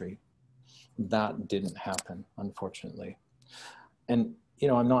country. That didn't happen, unfortunately. And, you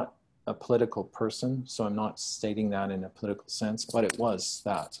know, I'm not a political person, so I'm not stating that in a political sense, but it was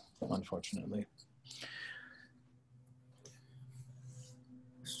that, unfortunately.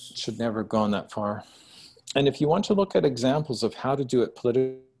 Should never have gone that far. And if you want to look at examples of how to do it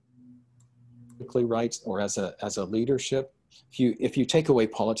politically right, or as a leadership, if you take away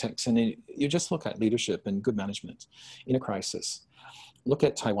politics and you just look at leadership and good management in a crisis, look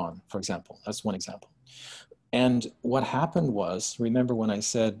at Taiwan, for example. That's one example. And what happened was, remember when I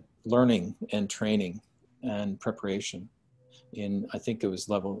said learning and training and preparation, in, I think it was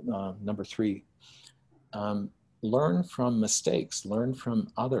level number 3. Learn from mistakes, learn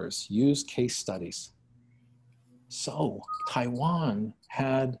from others, use case studies. So Taiwan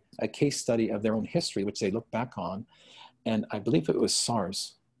had a case study of their own history, which they look back on, and I believe it was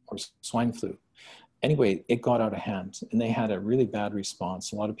SARS or swine flu. Anyway, it got out of hand and they had a really bad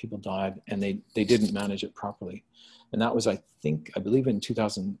response. A lot of people died and they didn't manage it properly. And that was, I believe in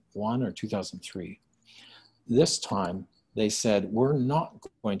 2001 or 2003. This time they said, we're not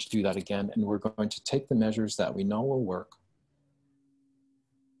going to do that again, and we're going to take the measures that we know will work.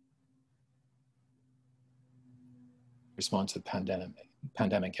 Respond to the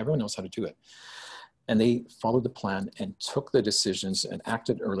pandemic. Everyone knows how to do it. And they followed the plan and took the decisions and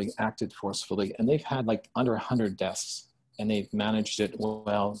acted early, acted forcefully. And they've had like under 100 deaths and they've managed it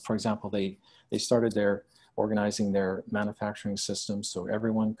well. For example, they started organizing their manufacturing system so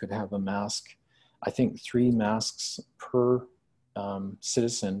everyone could have a mask. I think 3 masks per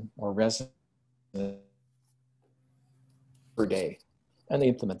citizen or resident per day. And they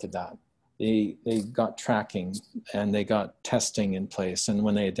implemented that. They got tracking and they got testing in place. And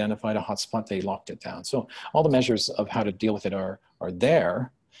when they identified a hotspot, they locked it down. So all the measures of how to deal with it are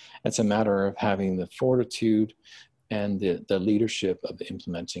there. It's a matter of having the fortitude and the leadership of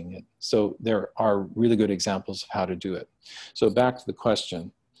implementing it. So there are really good examples of how to do it. So back to the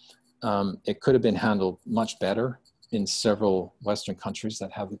question, it could have been handled much better in several Western countries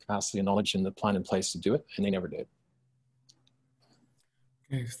that have the capacity and knowledge and the plan in place to do it, and they never did.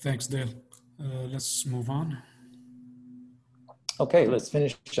 Okay, thanks, Dale. Let's move on. Okay, let's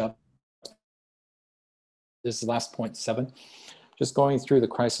finish up. This is last point 7. Just going through the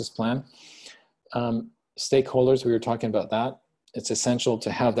crisis plan. Stakeholders, we were talking about that. It's essential to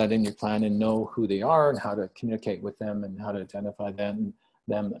have that in your plan and know who they are and how to communicate with them and how to identify them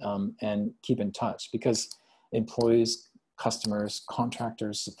and keep in touch, because employees, customers,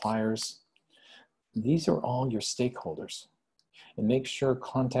 contractors, suppliers, these are all your stakeholders. And make sure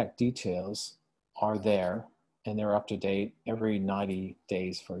contact details are there and they're up to date every 90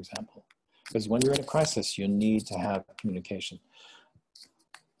 days, for example. Because when you're in a crisis, you need to have communication.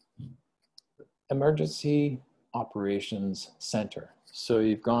 Emergency Operations Center. So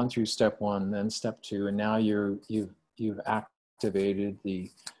you've gone through step 1, then step 2, and now you've activated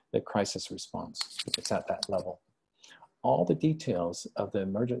the crisis response. It's at that level. All the details of the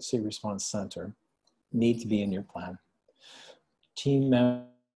Emergency Response Center need to be in your plan. Team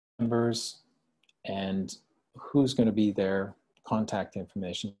members and who's going to be there, contact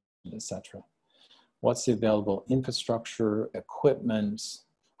information, etc. What's the available infrastructure, equipment,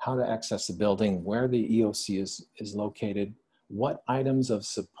 how to access the building, where the EOC is located, what items of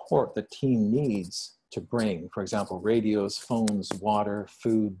support the team needs to bring, for example, radios, phones, water,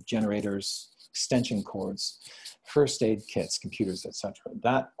 food, generators, extension cords, first aid kits, computers, etc.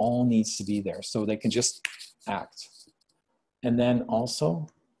 That all needs to be there so they can just act. And then also,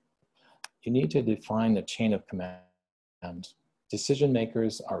 you need to define the chain of command. Decision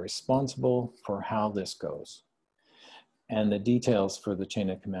makers are responsible for how this goes. And the details for the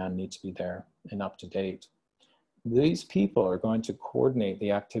chain of command need to be there and up to date. These people are going to coordinate the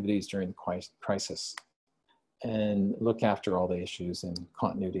activities during the crisis and look after all the issues in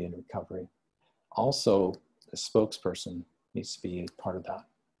continuity and recovery. Also, the spokesperson needs to be part of that.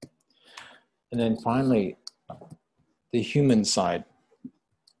 And then finally, the human side.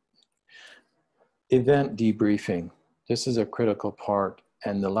 Event debriefing. This is a critical part,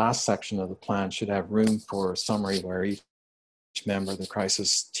 and the last section of the plan should have room for a summary where each member of the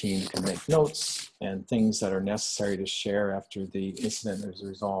crisis team can make notes and things that are necessary to share after the incident is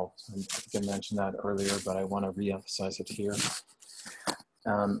resolved. And I think I mentioned that earlier, but I want to re-emphasize it here.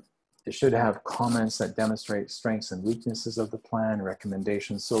 It should have comments that demonstrate strengths and weaknesses of the plan,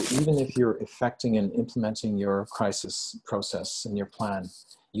 recommendations. So even if you're effecting and implementing your crisis process in your plan,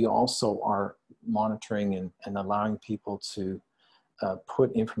 you also are monitoring and allowing people to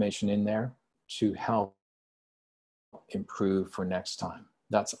put information in there to help improve for next time.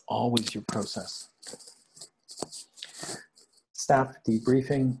 That's always your process. Staff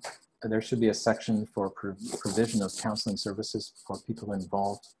debriefing. There should be a section for provision of counseling services for people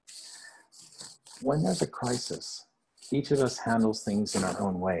involved. When there's a crisis, each of us handles things in our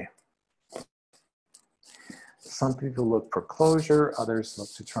own way. Some people look for closure, others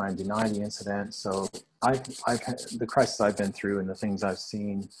look to try and deny the incident. So the crisis I've been through and the things I've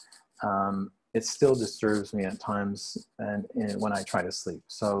seen, it still disturbs me at times and when I try to sleep.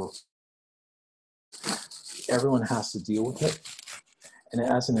 So everyone has to deal with it. And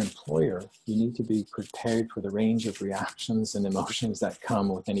as an employer, you need to be prepared for the range of reactions and emotions that come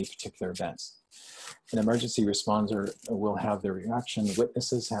with any particular events. An emergency responder will have their reaction,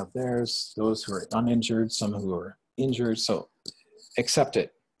 witnesses have theirs, those who are uninjured, some who are injured, so accept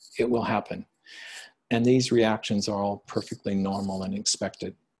it, it will happen. And these reactions are all perfectly normal and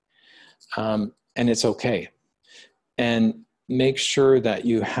expected. And it's okay. And make sure that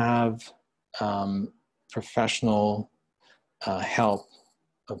you have professional help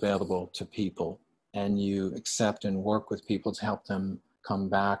available to people, and you accept and work with people to help them come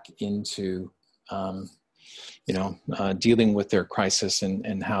back into dealing with their crisis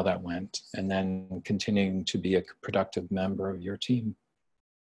and how that went, and then continuing to be a productive member of your team.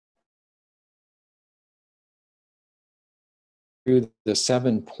 Through the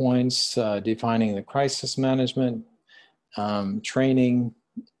 7 points, defining the crisis management, training,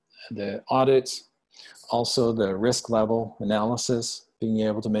 the audits, also the risk level analysis, being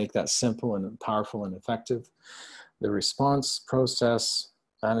able to make that simple and powerful and effective, the response process,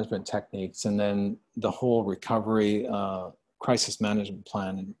 management techniques, and then the whole recovery, crisis management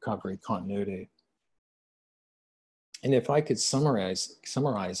plan and recovery continuity. And if I could summarize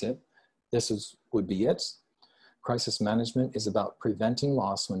it, would be it. Crisis management is about preventing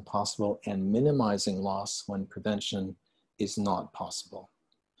loss when possible and minimizing loss when prevention is not possible.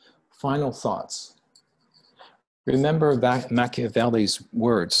 Final thoughts. Remember Machiavelli's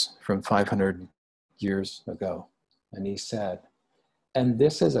words from 500 years ago, and he said, "And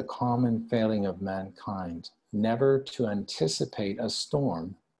this is a common failing of mankind, never to anticipate a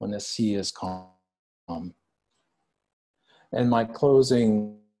storm when the sea is calm." And my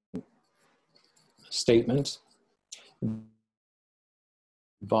closing statement,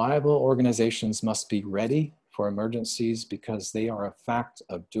 viable organizations must be ready for emergencies because they are a fact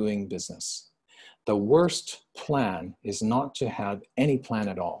of doing business. The worst plan is not to have any plan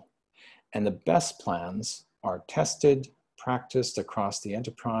at all. And the best plans are tested, practiced across the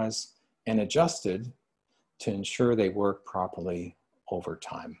enterprise, and adjusted to ensure they work properly over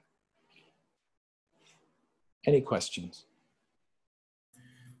time. Any questions?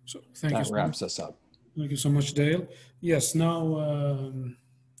 So thank you. That wraps us up. Thank you so much, Dale. Yes, now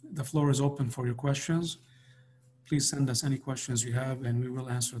the floor is open for your questions. Please send us any questions you have and we will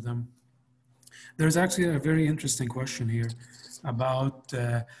answer them. There's actually a very interesting question here about,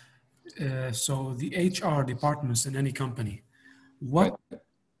 so the HR departments in any company, what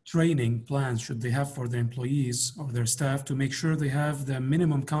training plans should they have for their employees or their staff to make sure they have the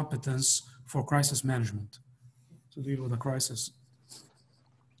minimum competence for crisis management to deal with a crisis?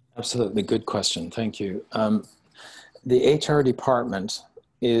 Absolutely, good question. Thank you. The HR department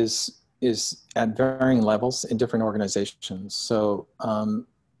is at varying levels in different organizations. So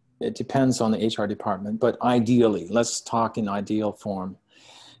it depends on the HR department, but ideally, let's talk in ideal form.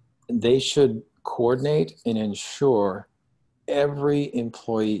 They should coordinate and ensure every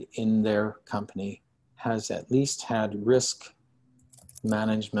employee in their company has at least had risk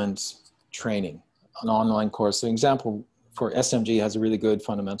management training, an online course. So example, for SMG has a really good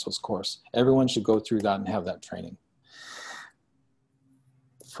fundamentals course. Everyone should go through that and have that training.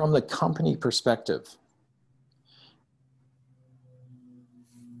 From the company perspective,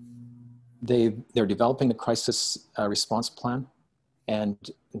 they're developing a crisis response plan and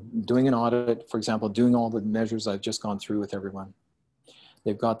doing an audit, for example, doing all the measures I've just gone through with everyone.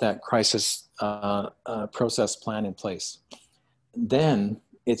 They've got that crisis process plan in place. Then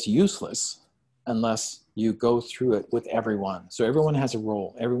it's useless unless you go through it with everyone. So everyone has a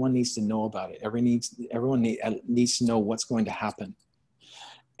role. Everyone needs to know about it. Everyone needs to know what's going to happen.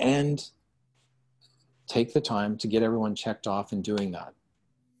 And take the time to get everyone checked off in doing that.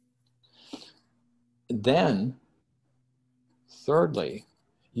 Then, thirdly,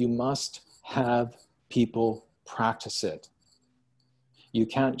 you must have people practice it. You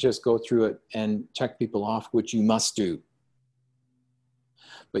can't just go through it and check people off, which you must do.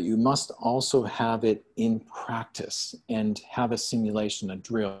 But you must also have it in practice and have a simulation, a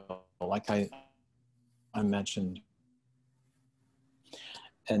drill, like I mentioned.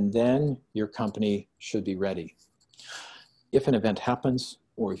 And then your company should be ready. If an event happens,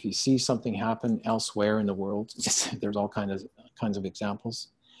 or if you see something happen elsewhere in the world, there's all kinds of examples,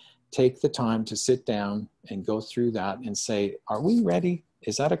 take the time to sit down and go through that and say, are we ready?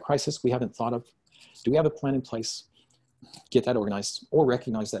 Is that a crisis we haven't thought of? Do we have a plan in place? Get that organized, or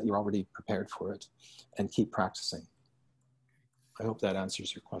recognize that you're already prepared for it and keep practicing. I hope that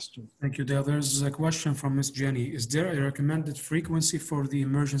answers your question. Thank you, Dale. There's a question from Ms. Jenny. Is there a recommended frequency for the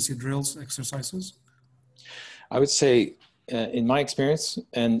emergency drills exercises? I would say in my experience,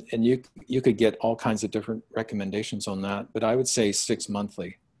 and you could get all kinds of different recommendations on that, but I would say 6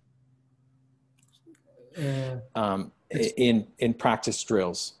 monthly in practice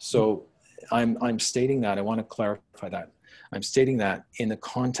drills. So I'm stating that, I want to clarify that. I'm stating that in the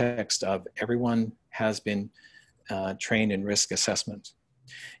context of everyone has been trained in risk assessment.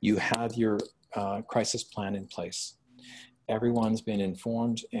 You have your crisis plan in place. Everyone's been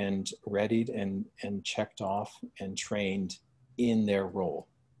informed and readied and checked off and trained in their role.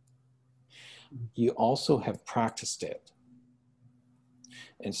 You also have practiced it.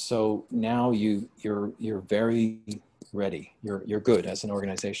 And so now you're very ready. You're good as an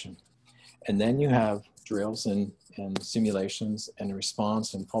organization. And then you have drills and simulations and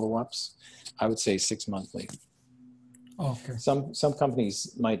response and follow-ups. I would say 6 monthly. Okay. Some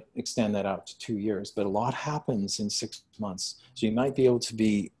companies might extend that out to 2 years, but a lot happens in 6 months. So you might be able to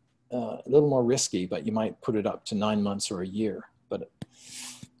be a little more risky, but you might put it up to 9 months or a year. But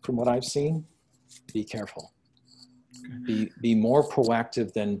from what I've seen, be careful. Okay. Be more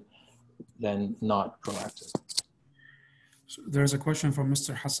proactive than not proactive. So there's a question from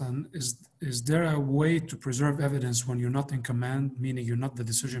Mr. Hassan. Is there a way to preserve evidence when you're not in command, meaning you're not the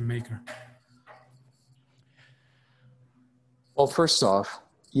decision maker? Well, first off,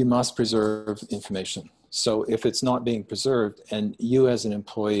 you must preserve information. So if it's not being preserved and you as an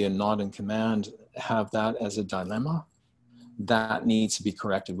employee and not in command have that as a dilemma, that needs to be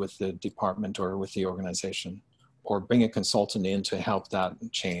corrected with the department or with the organization, or bring a consultant in to help that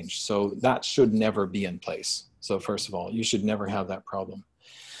change. So that should never be in place. So first of all, you should never have that problem.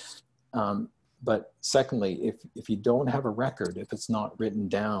 But secondly, if you don't have a record, if it's not written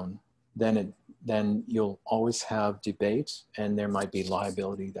down, then you'll always have debate and there might be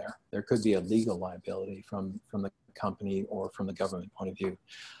liability there. There could be a legal liability from the company or from the government point of view.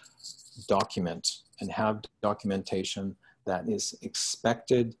 Document and have documentation that is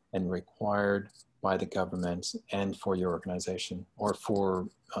expected and required by the government and for your organization or for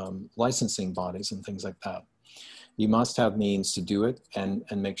licensing bodies and things like that. You must have means to do it and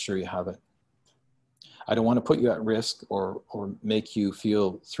make sure you have it. I don't want to put you at risk or make you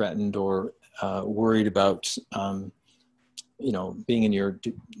feel threatened or worried about,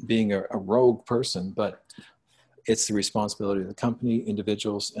 being a rogue person, but it's the responsibility of the company,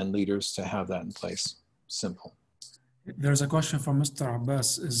 individuals, and leaders to have that in place. Simple. There's a question from Mr.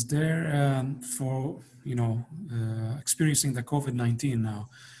 Abbas. Is there, experiencing the COVID-19 now,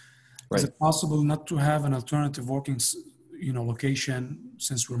 right. Is it possible not to have an alternative working, location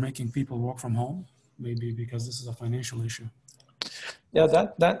since we're making people work from home? Maybe because this is a financial issue. Yeah,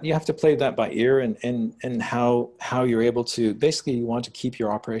 that you have to play that by ear and how you're able to, basically you want to keep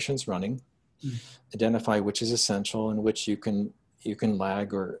your operations running, identify which is essential and which you can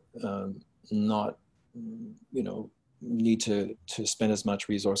lag or not, need to spend as much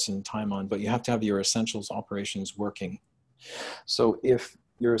resource and time on, but you have to have your essentials operations working. So if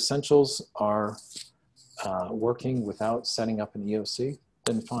your essentials are working without setting up an EOC,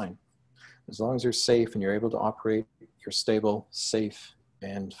 then fine. As long as you're safe and you're able to operate, you're stable, safe,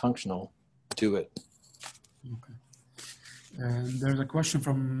 and functional, do it. Okay. And there's a question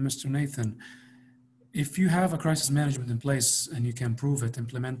from Mr. Nathan. If you have a crisis management in place and you can prove it,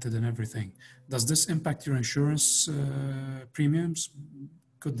 implemented and everything, does this impact your insurance premiums?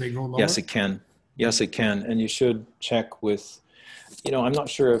 Could they go lower? Yes, it can. Yes, it can. And you should check with, I'm not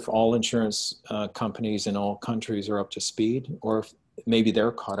sure if all insurance companies in all countries are up to speed, or if maybe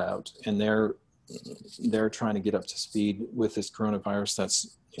they're caught out and they're trying to get up to speed with this coronavirus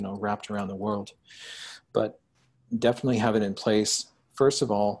that's, wrapped around the world. But definitely have it in place, first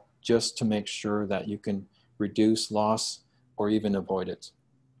of all, just to make sure that you can reduce loss or even avoid it.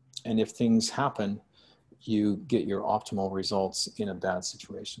 And if things happen, you get your optimal results in a bad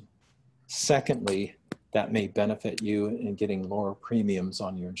situation. Secondly, that may benefit you in getting lower premiums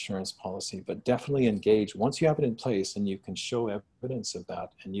on your insurance policy, but definitely engage. Once you have it in place and you can show evidence of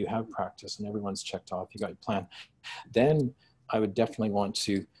that and you have practice and everyone's checked off, you got your plan, then I would definitely want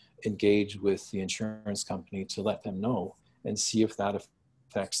to engage with the insurance company to let them know and see if that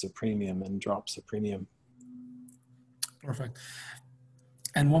affects the premium and drops the premium. Perfect.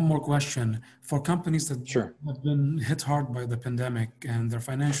 And one more question. For companies that Sure. have been hit hard by the pandemic and their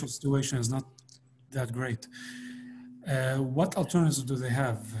financial situation is not that great, what alternatives do they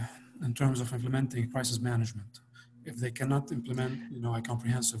have in terms of implementing crisis management if they cannot implement, a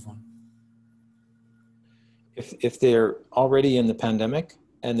comprehensive one? If they're already in the pandemic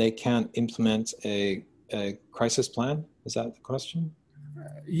and they can't implement a crisis plan, is that the question?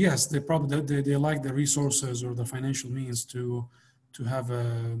 Yes, they probably they lack the resources or the financial means to have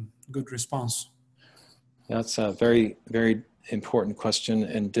a good response. That's a very, very important question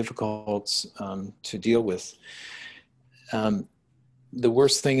and difficult to deal with. The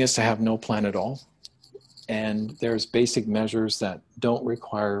worst thing is to have no plan at all. And there's basic measures that don't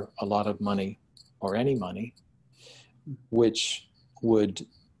require a lot of money or any money, which would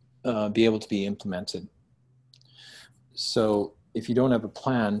be able to be implemented. So if you don't have a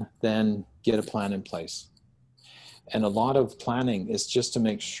plan, then get a plan in place. And a lot of planning is just to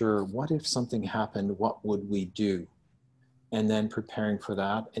make sure, what if something happened, what would we do? And then preparing for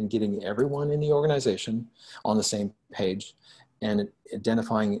that and getting everyone in the organization on the same page and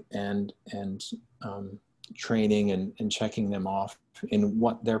identifying and training and checking them off in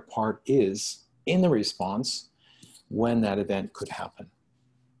what their part is in the response when that event could happen.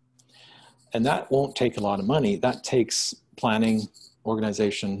 And that won't take a lot of money. That takes planning,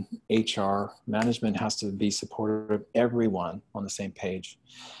 organization, HR, management has to be supportive of everyone on the same page.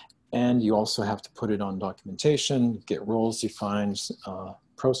 And you also have to put it on documentation, get roles defined,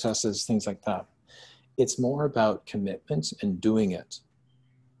 processes, things like that. It's more about commitment and doing it.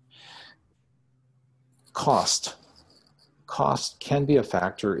 Cost can be a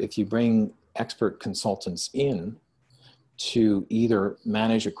factor if you bring expert consultants in to either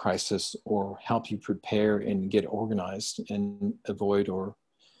manage a crisis or help you prepare and get organized and avoid or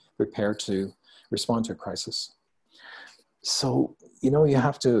prepare to respond to a crisis. So, you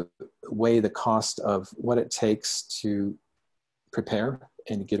have to weigh the cost of what it takes to prepare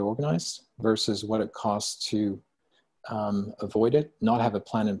and get organized versus what it costs to avoid it, not have a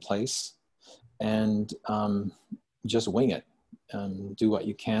plan in place, and just wing it and do what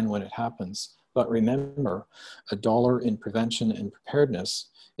you can when it happens. But remember, $1 in prevention and preparedness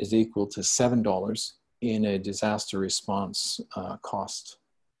is equal to $7 in a disaster response cost.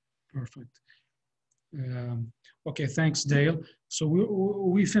 Perfect. Okay, thanks, Dale. So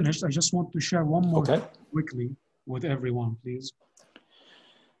we finished. I just want to share one more quickly with everyone, please.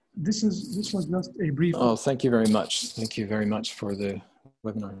 This was just a brief. Oh, thank you very much. Thank you very much for the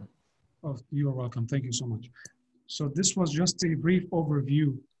webinar. Oh, you're welcome. Thank you so much. So this was just a brief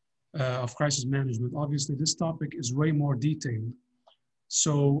overview of crisis management. Obviously, this topic is way more detailed.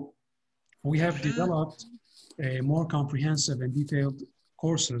 So we have developed a more comprehensive and detailed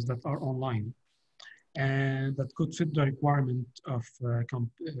courses that are online and that could fit the requirement of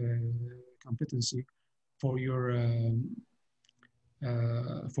competency for your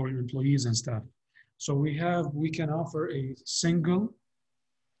employees and staff. So we can offer a single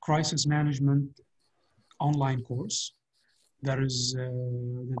crisis management online course that gives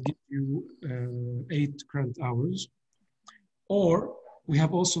you 8 credit hours. Or we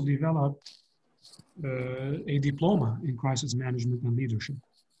have also developed a diploma in crisis management and leadership.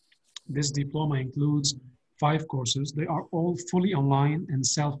 This diploma includes 5 courses. They are all fully online and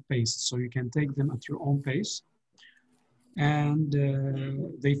self-paced, so you can take them at your own pace. And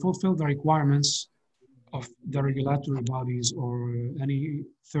they fulfill the requirements of the regulatory bodies or any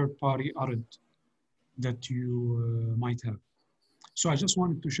third-party audit that you might have. So I just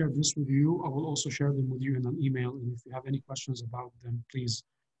wanted to share this with you. I will also share them with you in an email. And if you have any questions about them, please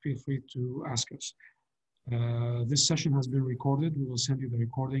feel free to ask us. This session has been recorded. We will send you the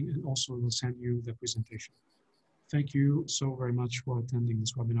recording and also we'll send you the presentation. Thank you so very much for attending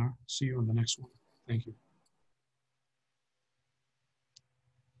this webinar. See you on the next one. Thank you.